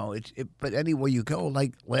but anywhere you go,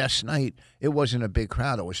 like last night, it wasn't a big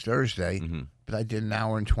crowd. It was Thursday, but I did an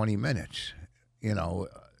hour and 20 minutes. They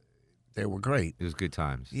were great. It was good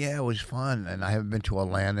times. Yeah, it was fun, and I haven't been to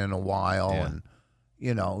Atlanta in a while, and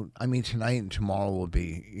tonight and tomorrow will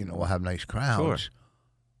be, we'll have nice crowds.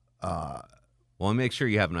 Sure. Well, make sure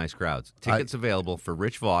you have nice crowds. Tickets available for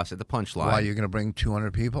Rich Voss at the Punchline. Why, you're going to bring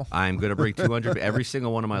 200 people? I'm going to bring 200, every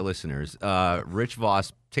single one of my listeners. Rich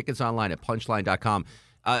Voss, tickets online at punchline.com.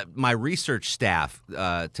 My research staff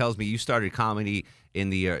tells me you started comedy in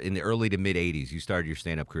the early to mid 80s. You started your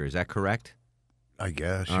stand-up career. Is that correct? I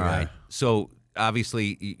guess. All right. So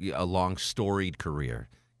obviously a long storied career.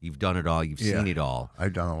 You've done it all. You've seen it all.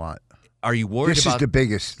 I've done a lot. Are you worried this about... is the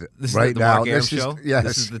biggest this right is the now. Mark Arum This show? is, yes.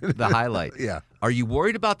 This is the highlight. Yeah. Are you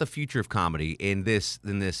worried about the future of comedy in this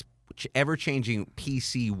ever-changing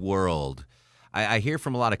PC world? I hear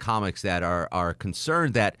from a lot of comics that are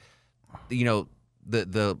concerned that,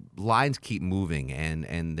 the lines keep moving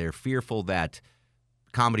and they're fearful that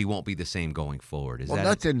comedy won't be the same going forward.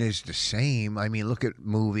 Nothing is the same. I mean, look at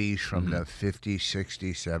movies from the 50s,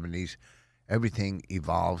 60s, 70s. Everything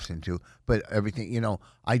evolves but everything,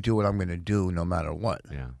 I do what I'm going to do no matter what.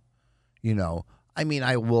 Yeah.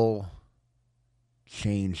 I will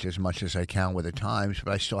change as much as I can with the times,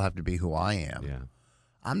 but I still have to be who I am. Yeah.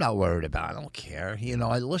 I'm not worried about it. I don't care.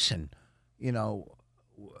 I listen,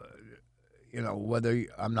 whether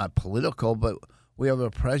I'm not political, but we have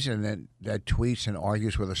a president that tweets and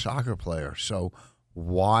argues with a soccer player. So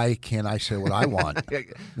why can't I say what I want?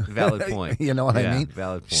 Valid point. You know what I mean?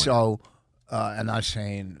 Valid point. So, and I'm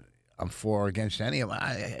saying I'm for or against any of them.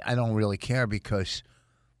 I don't really care because,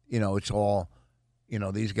 it's all,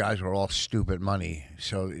 these guys are all stupid money.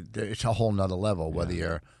 So it's a whole nother level, whether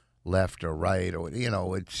you're left or right or,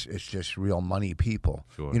 it's just real money people.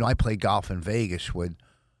 Sure. I play golf in Vegas with,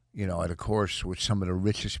 at a course with some of the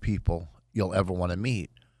richest people you'll ever want to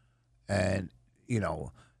meet. And,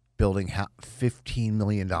 building $15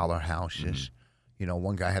 million houses,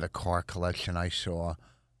 One guy had a car collection I saw.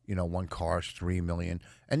 One car's $3 million.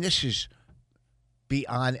 And this is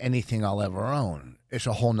beyond anything I'll ever own. It's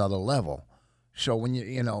a whole nother level. So when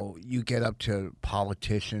you get up to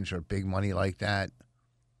politicians or big money like that,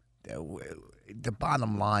 the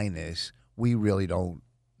bottom line is we really don't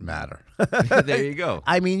matter. There you go.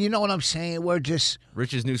 I mean, you know what I'm saying? We're just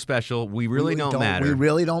Rich's new special. We really don't matter. We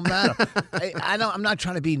really don't matter. I'm not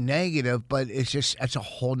trying to be negative, but it's a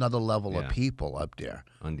whole nother level of people up there.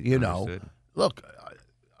 Understood. Look,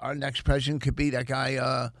 our next president could be that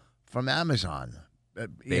guy from Amazon.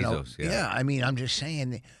 Bezos. Yeah. I mean, I'm just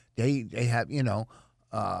saying they have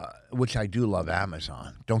which I do love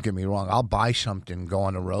Amazon. Don't get me wrong. I'll buy something, go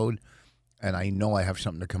on the road, and I know I have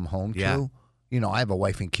something to come home to. I have a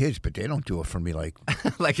wife and kids, but they don't do it for me like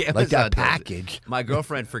that package. My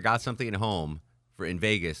girlfriend forgot something at home in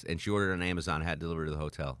Vegas, and she ordered on Amazon, had delivered to the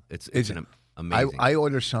hotel. It's amazing. I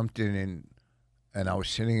ordered something, and I was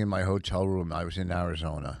sitting in my hotel room. I was in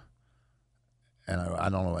Arizona, and I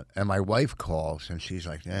don't know what. And my wife calls, and she's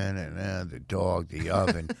like, the dog, the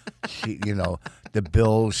oven, she, the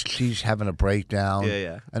bills. She's having a breakdown.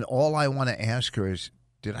 Yeah. And all I want to ask her is,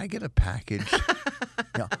 did I get a package?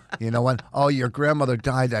 You know what? Oh, your grandmother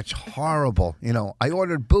died. That's horrible. I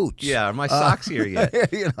ordered boots. Yeah, are my socks here yet?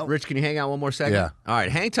 know. Rich, can you hang out one more second? Yeah. All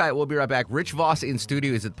right, hang tight. We'll be right back. Rich Voss in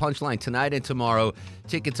studio is at Punchline tonight and tomorrow.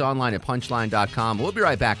 Tickets online at punchline.com. We'll be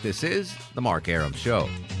right back. This is The Mark Arum Show.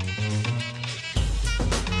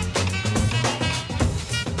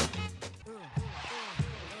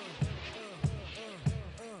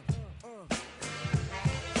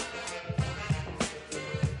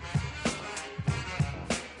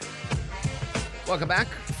 Welcome back.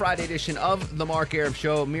 Friday edition of The Mark Arum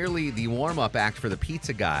Show. Merely the warm-up act for the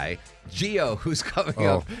pizza guy, Gio, who's coming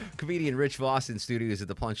up. Comedian Rich Voss in studios at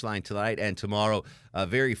the Punchline tonight and tomorrow. A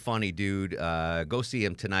very funny dude. Go see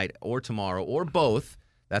him tonight or tomorrow or both.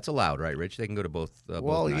 That's allowed, right, Rich? They can go to both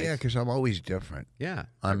well, nights. Yeah, because I'm always different. Yeah.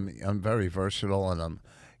 I'm very versatile, and I'm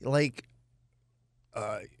like,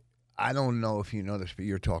 I don't know if you know this, but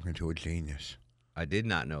you're talking to a genius. I did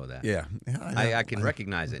not know that. Yeah. I can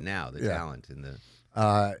recognize it now, the talent and the...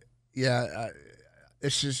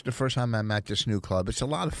 this is the first time I'm at this new club. It's a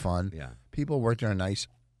lot of fun. Yeah. People work there nice.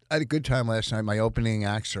 I had a good time last night. My opening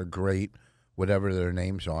acts are great, whatever their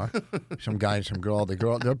names are. Some guy and some girl.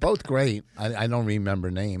 They're both great. I don't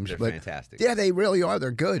remember names. They're but fantastic. Yeah, they really are.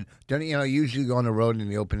 They're good. Then, usually go on the road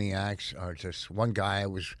and the opening acts are just one guy I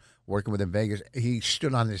was working with in Vegas. He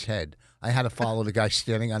stood on his head. I had to follow the guy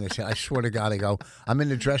standing on his head. I swear to God, I'm in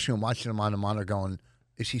the dressing room watching him on the monitor going,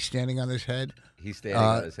 is he standing on his head? He's standing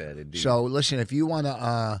on his head, indeed. So, listen, if you want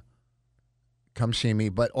to come see me,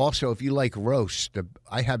 but also if you like roast,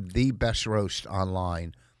 I have the best roast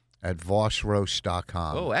online at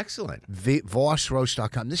vossroast.com. Oh, excellent.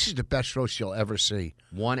 Vossroast.com. This is the best roast you'll ever see.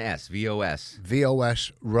 1S, VOS.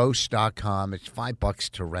 VOSroast.com. It's $5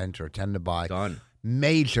 to rent or $10 to buy. Done.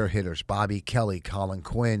 Major hitters: Bobby Kelly, Colin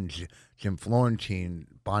Quinn, Jim Florentine,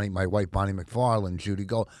 my wife Bonnie McFarlane, Judy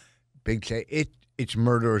Gold, Big J. It's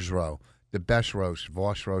Murderer's Row. The best roast,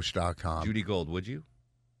 vossroast.com. Judy Gold, would you?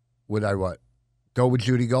 Would I what? Go with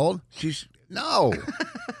Judy Gold? No.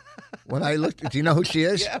 When I looked, do you know who she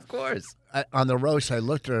is? Yeah, of course. On the roast, I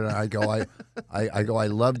looked at her and I go, I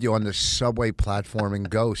loved you on the subway platform in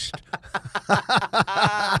Ghost.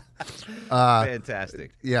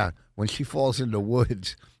 Fantastic. Yeah, when she falls in the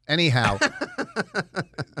woods. Anyhow.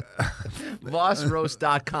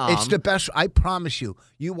 VossRoast.com. It's the best. I promise you.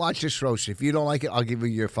 You watch this roast. If you don't like it, I'll give you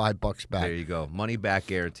your $5 back. There you go. Money back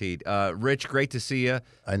guaranteed. Rich, great to see you.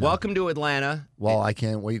 I know. Welcome to Atlanta. Well, I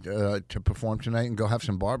can't wait to perform tonight and go have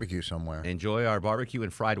some barbecue somewhere. Enjoy our barbecue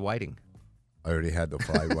and fried whiting. I already had the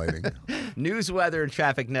fried whiting. News, weather, and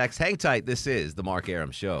traffic next. Hang tight. This is The Mark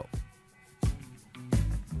Arum Show.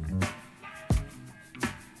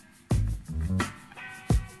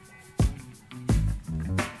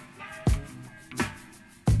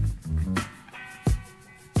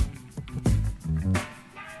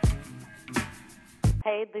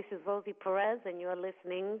 Hey, this is Rosie Perez, and you're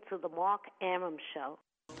listening to The Mark Arum Show.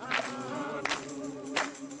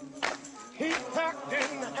 He packed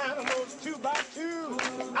in the animals 2 by 2,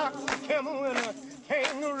 ox, a camel, and a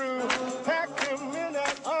kangaroo. Packed him in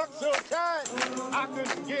that ox so tight, I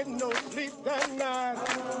couldn't get no sleep that night.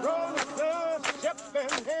 Rolling Stone, Shep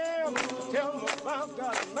and Ham, tell me about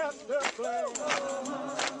that master plan.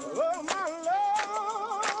 Oh, my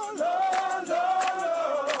Lord, Lord, Lord,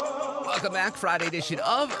 Lord. Welcome back. Friday edition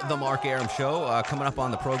of the Mark Arum Show. Coming up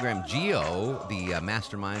on the program, Gio, the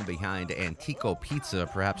mastermind behind Antico Pizza,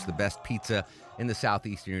 perhaps the best pizza in the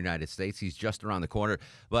southeastern United States. He's just around the corner.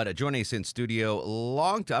 But joining us in studio,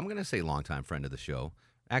 I'm going to say longtime friend of the show.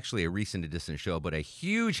 Actually, a recent and distant show, but a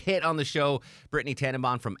huge hit on the show. Brittany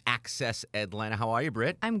Tannenbaum from Access Atlanta. How are you,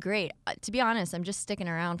 Britt? I'm great. To be honest, I'm just sticking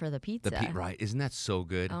around for the pizza. Right. Isn't that so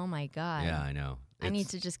good? Oh, my God. Yeah, I know. I need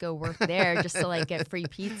to just go work there just to like get free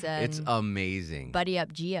pizza. It's and amazing. Buddy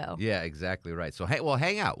up Gio. Yeah, exactly right. So,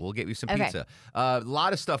 hang out. We'll get you some Okay. pizza. A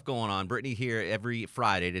lot of stuff going on. Brittany here every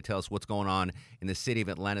Friday to tell us what's going on in the city of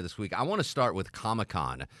Atlanta this week. I want to start with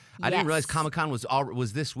Comic-Con. I didn't realize Comic-Con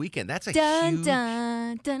was this weekend. That's a huge.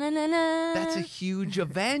 That's a huge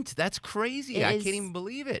event. That's crazy. I can't even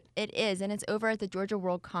believe it. It is, and it's over at the Georgia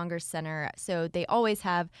World Congress Center. So they always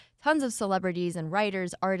have tons of celebrities and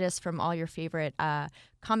writers, artists from all your favorite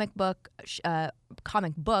comic books,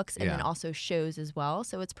 and then also shows as well.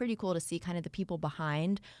 So it's pretty cool to see kind of the people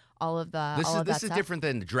behind all of the. This is different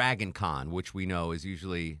than Dragon Con, which we know is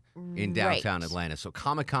usually in downtown Atlanta. So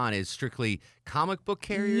Comic Con is strictly comic book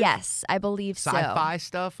carriers. Yes, I believe so. Sci-fi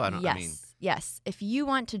stuff. Yes. If you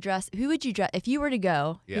want to dress, who would you dress? If you were to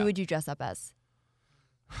go, who would you dress up as?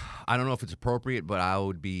 I don't know if it's appropriate, but I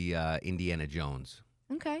would be Indiana Jones.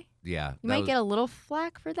 Okay. Yeah. You might get a little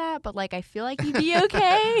flack for that, but like I feel like you'd be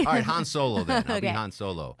okay. All right, Han Solo then. I'll be Okay. Han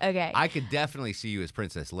Solo. Okay. I could definitely see you as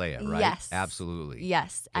Princess Leia, right? Yes. Absolutely.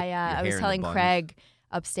 Yes. I was telling Craig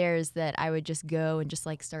upstairs that I would just go and just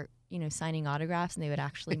like start, signing autographs, and they would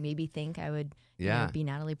actually maybe think I would be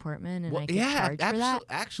Natalie Portman, and I could charge for that.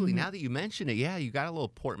 Actually, now that you mention it, you got a little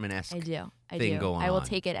Portman-esque I thing do. going on. I will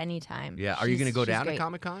take it anytime. Yeah. Are you going to go She's down to great.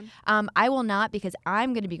 Comic-Con? I will not, because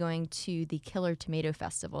I'm going to be going to the Killer Tomato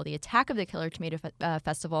Festival. The Attack of the Killer Tomato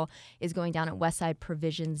Festival is going down at Westside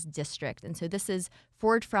Provisions District. And so this is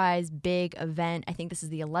Forge Fry's big event. I think this is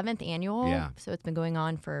the 11th annual. Yeah. So it's been going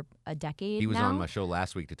on for a decade He was now. on my show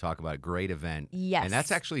last week to talk about a great event. Yes. And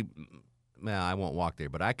that's actually, well, I won't walk there,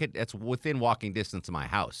 but it's within walking distance of my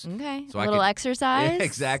house. Okay. So a I little could- exercise. Yeah,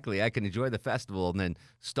 exactly. I can enjoy the festival and then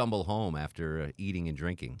stumble home after eating and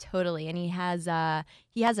drinking. Totally. And he has a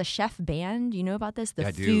chef band. You know about this? The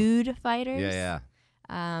I do. Food Fighters. Yeah.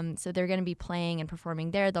 So they're going to be playing and performing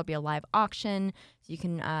there. There'll be a live auction, so you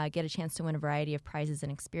can get a chance to win a variety of prizes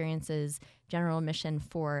and experiences. General admission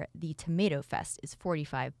for the Tomato Fest is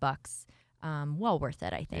 $45. Well worth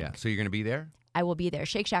it, I think. Yeah. So you're going to be there? I will be there.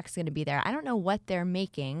 Shake Shack's going to be there. I don't know what they're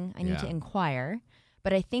making. I need to inquire,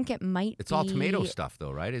 but I think it might It's be. all tomato stuff,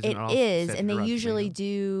 though, right? Isn't It all is, centered and they around usually tomato?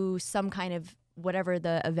 do some kind of whatever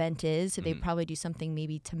the event is. So they Mm-hmm. probably do something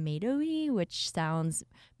maybe tomato-y, which sounds,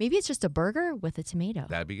 maybe it's just a burger with a tomato.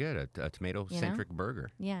 That'd be good, a tomato-centric burger.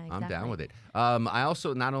 Yeah, I'm down exactly. with it. I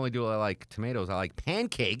also, not only do I like tomatoes, I like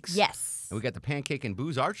pancakes. Yes. And we got the Pancake and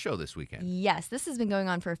Booze Art Show this weekend. Yes, this has been going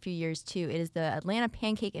on for a few years too. It is the Atlanta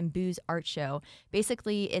Pancake and Booze Art Show.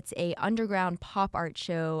 Basically, it's a underground pop art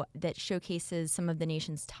show that showcases some of the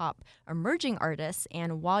nation's top emerging artists.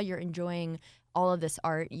 And while you're enjoying all of this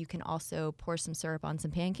art, you can also pour some syrup on some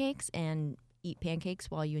pancakes and eat pancakes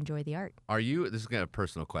while you enjoy the art. This is a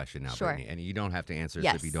personal question now, Sure. Brittany, and you don't have to answer this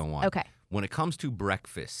Yes. if you don't want. Okay. When it comes to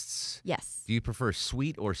breakfasts, Yes. do you prefer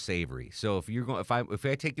sweet or savory? So if you're going, if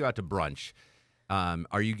I take you out to brunch,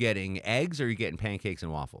 are you getting eggs or are you getting pancakes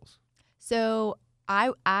and waffles? So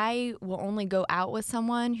I will only go out with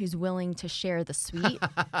someone who's willing to share the sweet.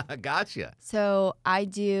 Gotcha. So I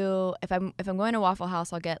do, if I'm going to Waffle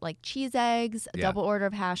House, I'll get like cheese eggs, a Yeah. double order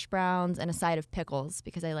of hash browns, and a side of pickles,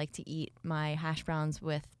 because I like to eat my hash browns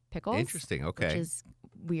with pickles. Interesting, okay. Which is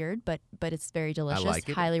weird, but it's very delicious. like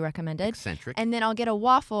it. Highly recommended. Eccentric. And then I'll get a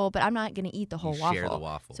waffle, but I'm not going to eat the whole You waffle. share the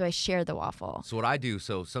waffle. So I share the waffle. So what I do,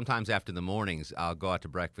 sometimes after the mornings, I'll go out to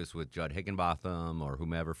breakfast with Judd Higginbotham or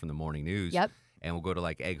whomever from the Morning News. Yep. And we'll go to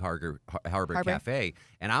like Egg Harbor Harbor. Cafe.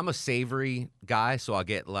 And I'm a savory guy, so I'll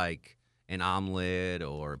get like an omelet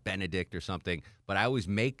or Benedict or something. But I always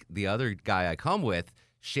make the other guy I come with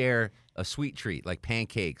share a sweet treat, like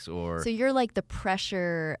pancakes or... So you're like the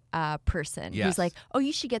pressure person Yes. who's like, oh,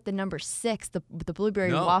 you should get the number 6, the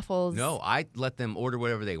blueberry waffles. No, I let them order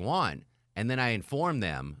whatever they want, and then I inform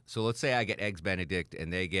them. So let's say I get Eggs Benedict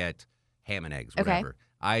and they get ham and eggs, Okay. whatever.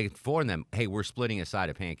 I inform them, hey, we're splitting a side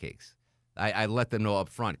of pancakes. I let them know up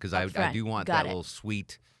front because I do want Got that it. little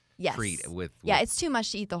sweet Yes. treat with... Yeah, it's too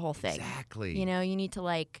much to eat the whole thing. Exactly. You know, you need to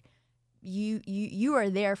like you are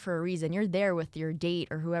there for a reason. You're there with your date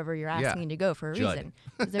or whoever you're asking to go for a Judd. reason.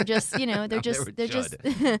 'Cause they're just, they're I'm there just with they're just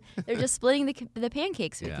they're just splitting the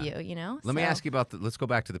pancakes with Yeah. you, Let me So- ask you about let's go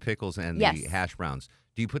back to the pickles and Yes. the hash browns.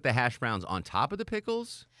 Do you put the hash browns on top of the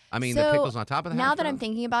pickles? I mean, So, the pickles on top of the hash now that I'm browns?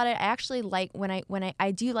 thinking about it, I actually like when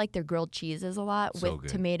I do like their grilled cheeses a lot So with good.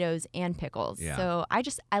 tomatoes and pickles. Yeah. So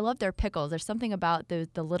I love their pickles. There's something about the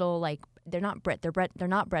little like they're not bread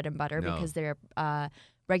and butter No. because they're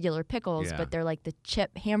regular pickles, Yeah. but they're like the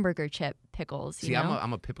hamburger chip pickles. See, you know?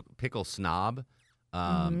 I'm a pickle snob.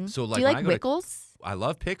 Mhm. So like do you when like I go to- Wickles? I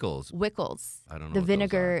love pickles. Wickles. I don't know The what those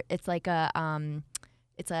vinegar. It's like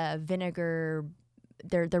it's a vinegar.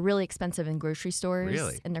 They're really expensive in grocery stores.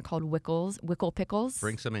 Really? And they're called Wickle pickles.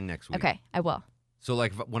 Bring some in next week. Okay, I will. So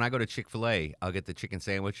like when I go to Chick-fil-A, I'll get the chicken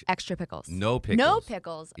sandwich. Extra pickles. No pickles. No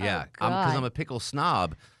pickles. Yeah, Oh, because God. I'm a pickle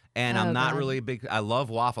snob, and Oh, I'm not God. really a big. I love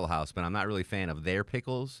Waffle House, but I'm not really a fan of their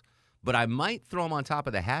pickles. But I might throw them on top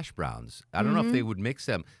of the hash browns. I don't know if they would mix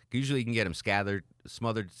them. Usually, you can get them scattered,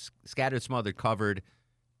 smothered, covered,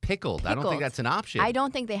 pickled. I don't think Pickled. that's an option. I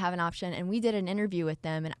don't think they have an option. And we did an interview with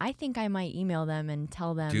them, and I think I might email them and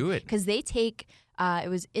tell them. Do it. Because they take, it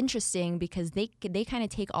was interesting because they kind of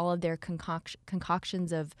take all of their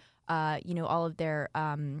concoctions of, all of their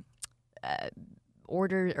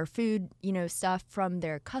order or food, stuff from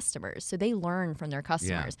their customers. So they learn from their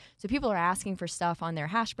customers. So people are asking for stuff on their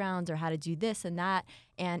hash browns or how to do this and that.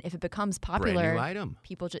 And if it becomes popular, Brand new item.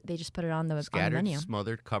 people they just put it on the Scattered, menu.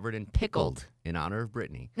 smothered, covered, and pickled in honor of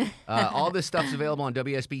Brittany. All this stuff's available on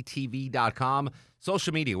WSBTV.com.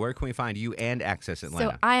 Social media, where can we find you and Access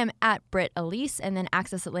Atlanta? So I am at Britt Elise, and then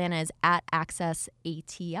Access Atlanta is at Access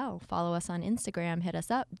ATL. Follow us on Instagram. Hit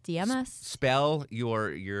us up. DM us. Spell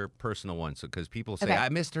your personal one, so because people say Okay. I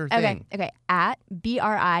missed her thing. Okay. At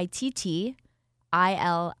BRITTILISE.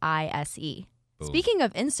 Boom. Speaking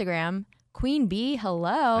of Instagram, Queen Bee, hello.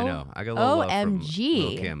 I know. I got a little love from OMG.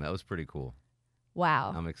 Lil' Kim. That was pretty cool.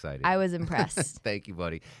 Wow. I'm excited. I was impressed. Thank you,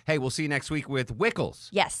 buddy. Hey, we'll see you next week with Wickles.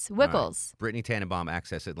 Yes, All right. Wickles. Brittany Tannenbaum,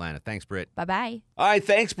 Access Atlanta. Thanks, Britt. Bye-bye. All right,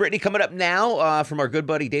 thanks, Brittany. Coming up now from our good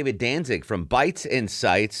buddy David Danzig from Bites and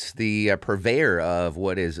Sights, the purveyor of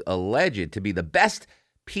what is alleged to be the best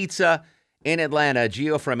pizza in Atlanta.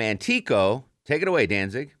 Gio from Antico. Take it away,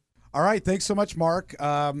 Danzig. All right, thanks so much, Mark.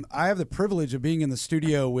 I have the privilege of being in the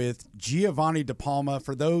studio with Giovanni DePalma.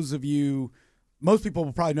 For those of you, most people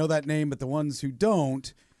will probably know that name, but the ones who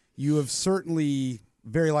don't, you have certainly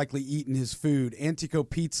very likely eaten his food. Antico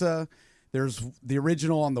Pizza, there's the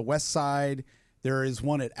original on the west side. There is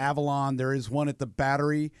one at Avalon. There is one at the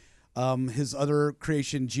Battery. His other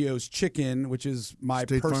creation, Gio's Chicken, which is my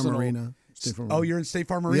State Farm personal. Arena. State Farm Oh, Arena. you're in State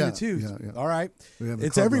Farm Arena Yeah, too. yeah. All right, We have a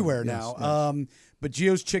it's club everywhere room. now. Yes. But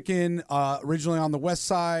Gio's Chicken, originally on the west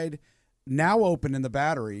side, now open in the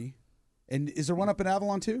Battery. And is there one up in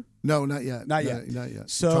Avalon too? No, not yet. Not yet. Not yet.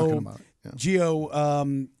 So, Talking about it, yeah.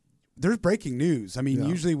 Gio, there's breaking news. I mean, Yeah.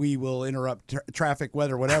 usually we will interrupt traffic,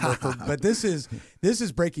 weather, whatever. But this is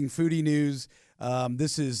breaking foodie news.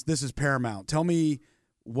 This is paramount. Tell me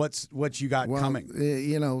what you got coming.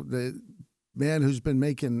 The man who's been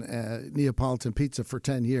making Neapolitan pizza for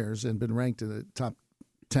 10 years and been ranked in the top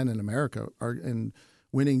 10 in America and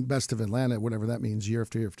winning Best of Atlanta, whatever that means, year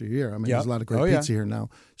after year after year. I mean, there's a lot of great pizza here now,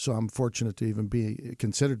 so I'm fortunate to even be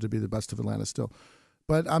considered to be the Best of Atlanta still.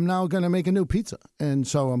 But I'm now going to make a new pizza, and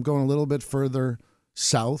so I'm going a little bit further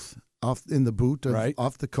south, off in the boot,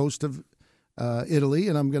 off the coast of Italy,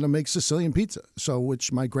 and I'm going to make Sicilian pizza,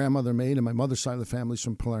 which my grandmother made, and my mother's side of the family's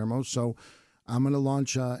from Palermo, so I'm going to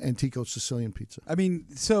launch Antico Sicilian pizza. I mean,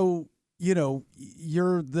 so,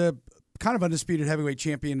 you're the kind of undisputed heavyweight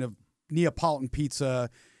champion of Neapolitan pizza.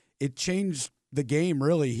 It changed the game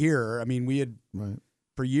really here. I mean, we had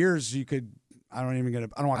for years you could. I don't want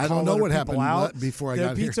to call I don't know other what people happened out. before I The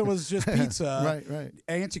got here. pizza was just pizza. Right.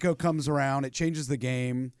 Antico comes around. It changes the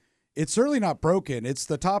game. It's certainly not broken. It's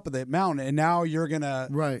the top of the mountain, and now you're gonna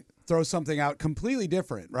throw something out completely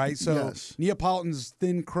different, right? So Yes. Neapolitan's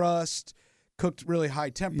thin crust, cooked really high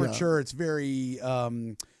temperature. It's very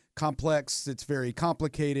complex. It's very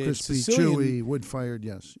complicated. Crispy, Sicilian, chewy, wood-fired,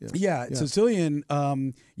 yes. Yeah, Sicilian.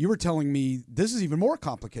 You were telling me this is even more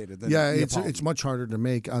complicated than Neapolitan. it's much harder to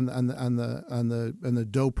make on the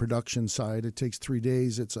dough production side. It takes 3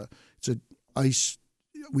 days. It's a ice.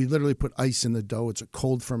 We literally put ice in the dough. It's a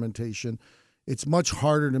cold fermentation. It's much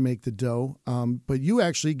harder to make the dough, but you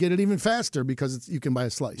actually get it even faster because you can buy a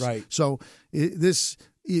slice. Right. So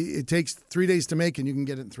it takes 3 days to make, and you can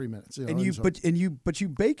get it in 3 minutes. But you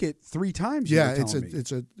bake it 3 times. Yeah,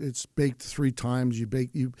 it's baked 3 times.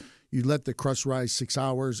 You let the crust rise 6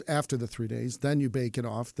 hours after the 3 days. Then you bake it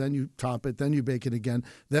off. Then you top it. Then you bake it again.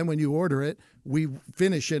 Then when you order it, we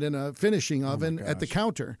finish it in a finishing oven at the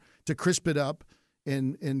counter to crisp it up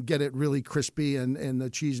and get it really crispy and the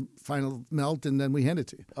cheese final melt, and then we hand it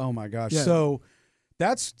to you. Oh my gosh! Yeah. So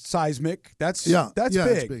that's seismic. That's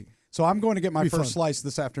it's big. So I'm going to get my Be first fun. slice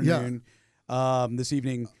this afternoon, this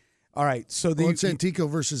evening. All right. So It's Antico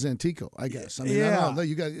versus Antico, I guess. I mean, I don't know.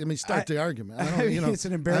 You got. I mean, start the argument. I don't. It's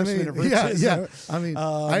an embarrassment of riches. Yeah. I mean,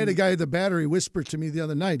 I had a guy at the Battery whisper to me the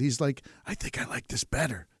other night. He's like, "I think I like this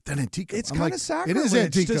better than Antico." It's I'm kind like, of sacrilege It is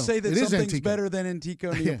Antico. to say that It is something's Antico. better than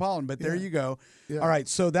Antico Neapolitan, but there you go. Yeah. All right,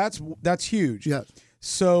 so that's huge. Yeah.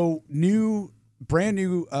 So brand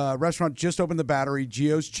new restaurant just opened the Battery,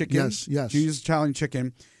 Gio's Chicken. Yes. Gio's Italian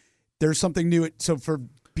Chicken. There's something new. So for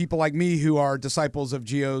people like me who are disciples of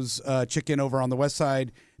Gio's Chicken over on the west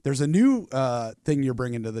side, there's a new thing you're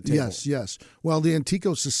bringing to the table. Yes. Well, the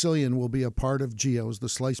Antico Sicilian will be a part of Gio's, the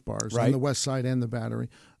slice bars, on the west side and the Battery.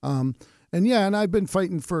 And I've been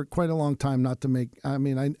fighting for quite a long time not to make. I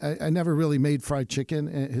mean, I never really made fried chicken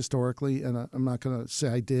historically, and I'm not going to say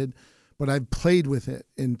I did, but I've played with it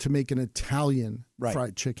and to make an Italian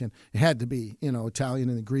fried chicken. It had to be, Italian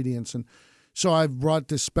ingredients. And so I've brought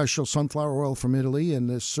this special sunflower oil from Italy and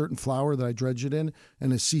this certain flour that I dredge it in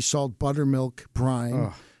and a sea salt buttermilk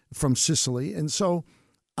brine from Sicily. And so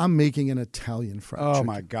I'm making an Italian fried chicken. Oh,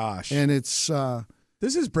 my gosh. And it's...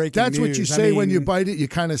 this is breaking That's news. what you say when you bite it. You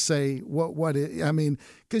kind of say, what it, I mean,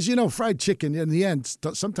 because, fried chicken, in the end,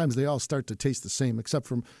 sometimes they all start to taste the same, except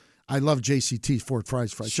from, I love JCT, Fort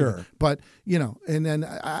Fry's fried chicken. But, and then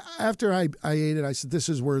after I ate it, I said, this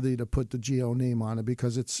is worthy to put the Gio name on it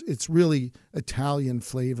because it's really Italian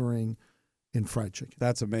flavoring in fried chicken.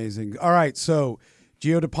 That's amazing. All right, so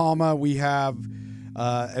Gio de Palma, we have,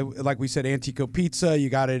 like we said, Antico Pizza. You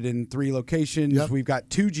got it in 3 locations. Yep. We've got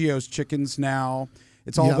 2 Gio's Chickens now.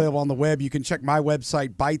 It's all available on the web. You can check my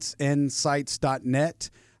website, bitesandsites.net.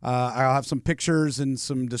 I'll have some pictures and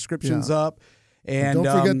some descriptions up. And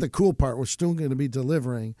don't forget the cool part. We're still going to be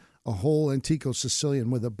delivering a whole Antico Sicilian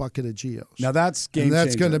with a bucket of Gio's. Now that's game And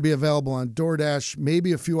that's changer. going to be available on DoorDash,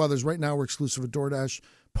 maybe a few others. Right now we're exclusive with DoorDash,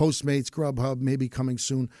 Postmates, Grubhub, maybe coming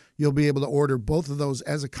soon. You'll be able to order both of those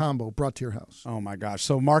as a combo brought to your house. Oh, my gosh.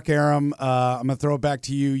 So, Mark Arum, I'm going to throw it back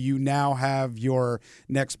to you. You now have your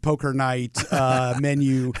next poker night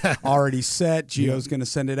menu already set. Gio's going to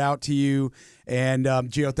send it out to you. And,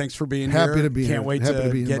 Gio, thanks for being here. Happy to be here. Can't wait Happy to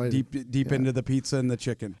be get invited. deep into the pizza and the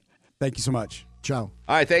chicken. Thank you so much. Ciao.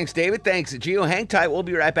 All right, thanks, David. Thanks, Gio. Hang tight. We'll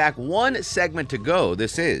be right back. One segment to go.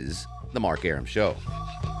 This is The Mark Arum Show.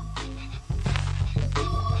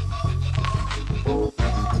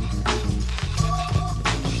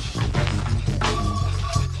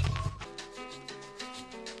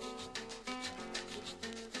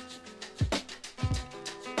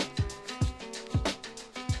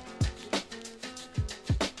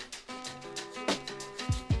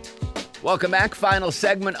 Welcome back. Final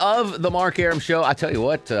segment of the Mark Arum Show. I tell you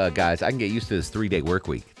what, guys, I can get used to this 3-day work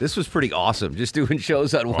week. This was pretty awesome. Just doing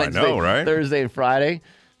shows on Wednesday, I know, right? Thursday, and Friday.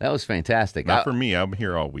 That was fantastic. Not for me. I'm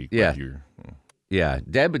here all week. Yeah. But you're, Yeah,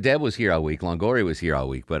 Deb was here all week. Longoria was here all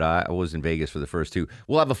week, but I was in Vegas for the first 2.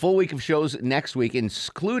 We'll have a full week of shows next week,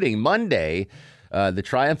 including Monday, the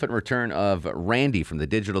triumphant return of Randy from the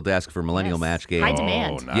digital desk for Millennial Match Game. High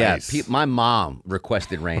demand. Oh, nice. Yeah, my mom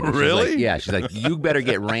requested Randy. She's Really? like, she's like, you better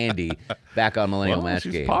get Randy back on Millennial Well, Match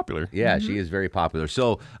she's Game. popular. Yeah, she is very popular.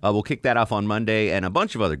 So we'll kick that off on Monday, and a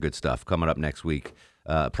bunch of other good stuff coming up next week.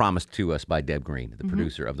 Promised to us by Deb Green, the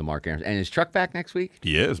producer of the Mark Arum. And is Chuck back next week?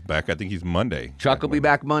 He is back. I think he's Monday. Chuck will be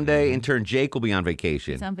back Monday. Intern Jake will be on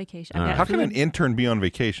vacation. He's on vacation. All right. How can an intern be on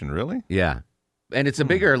vacation, really? Yeah. And it's a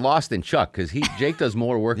bigger loss than Chuck because Jake does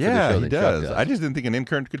more work for the Yeah, show he than does. Chuck does. I just didn't think an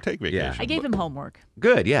intern could take vacation. I gave him homework.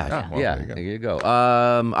 Good, yeah. Oh, well, yeah, there you go. there you go.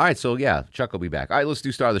 All right, so yeah, Chuck will be back. All right, let's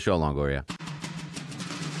do Star of the Show, Longoria.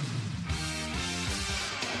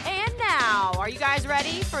 And now, are you guys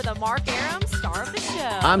ready for the Mark Arum Star of the Show?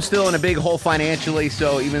 I'm still in a big hole financially,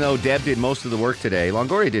 so even though Deb did most of the work today,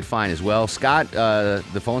 Longoria did fine as well. Scott,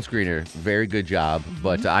 the phone screener, very good job,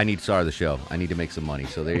 but I need Star of the Show. I need to make some money,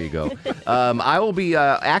 so there you go. I will be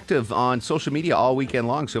active on social media all weekend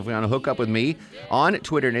long, so if you want to hook up with me on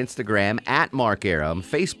Twitter and Instagram, at Mark Arum,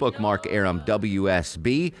 Facebook Mark Arum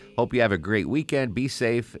WSB. Hope you have a great weekend. Be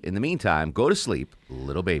safe. In the meantime, go to sleep,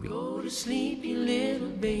 little baby. Go to sleep, you little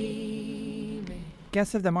baby.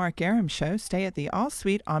 Guests of the Mark Arum Show stay at the All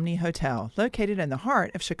Suite Omni Hotel, located in the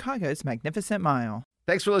heart of Chicago's Magnificent Mile.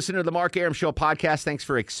 Thanks for listening to the Mark Arum Show podcast. Thanks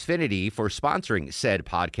for Xfinity for sponsoring said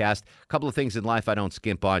podcast. A couple of things in life I don't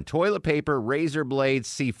skimp on. Toilet paper, razor blades,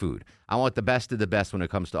 seafood. I want the best of the best when it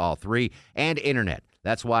comes to all three. And internet.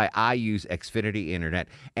 That's why I use Xfinity Internet.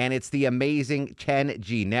 And it's the amazing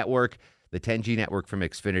 10G network. The 10G network from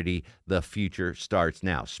Xfinity, the future starts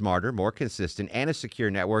now. Smarter, more consistent, and a secure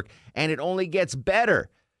network, and it only gets better.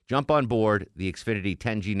 Jump on board the Xfinity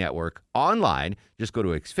 10G network online. Just go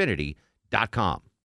to Xfinity.com.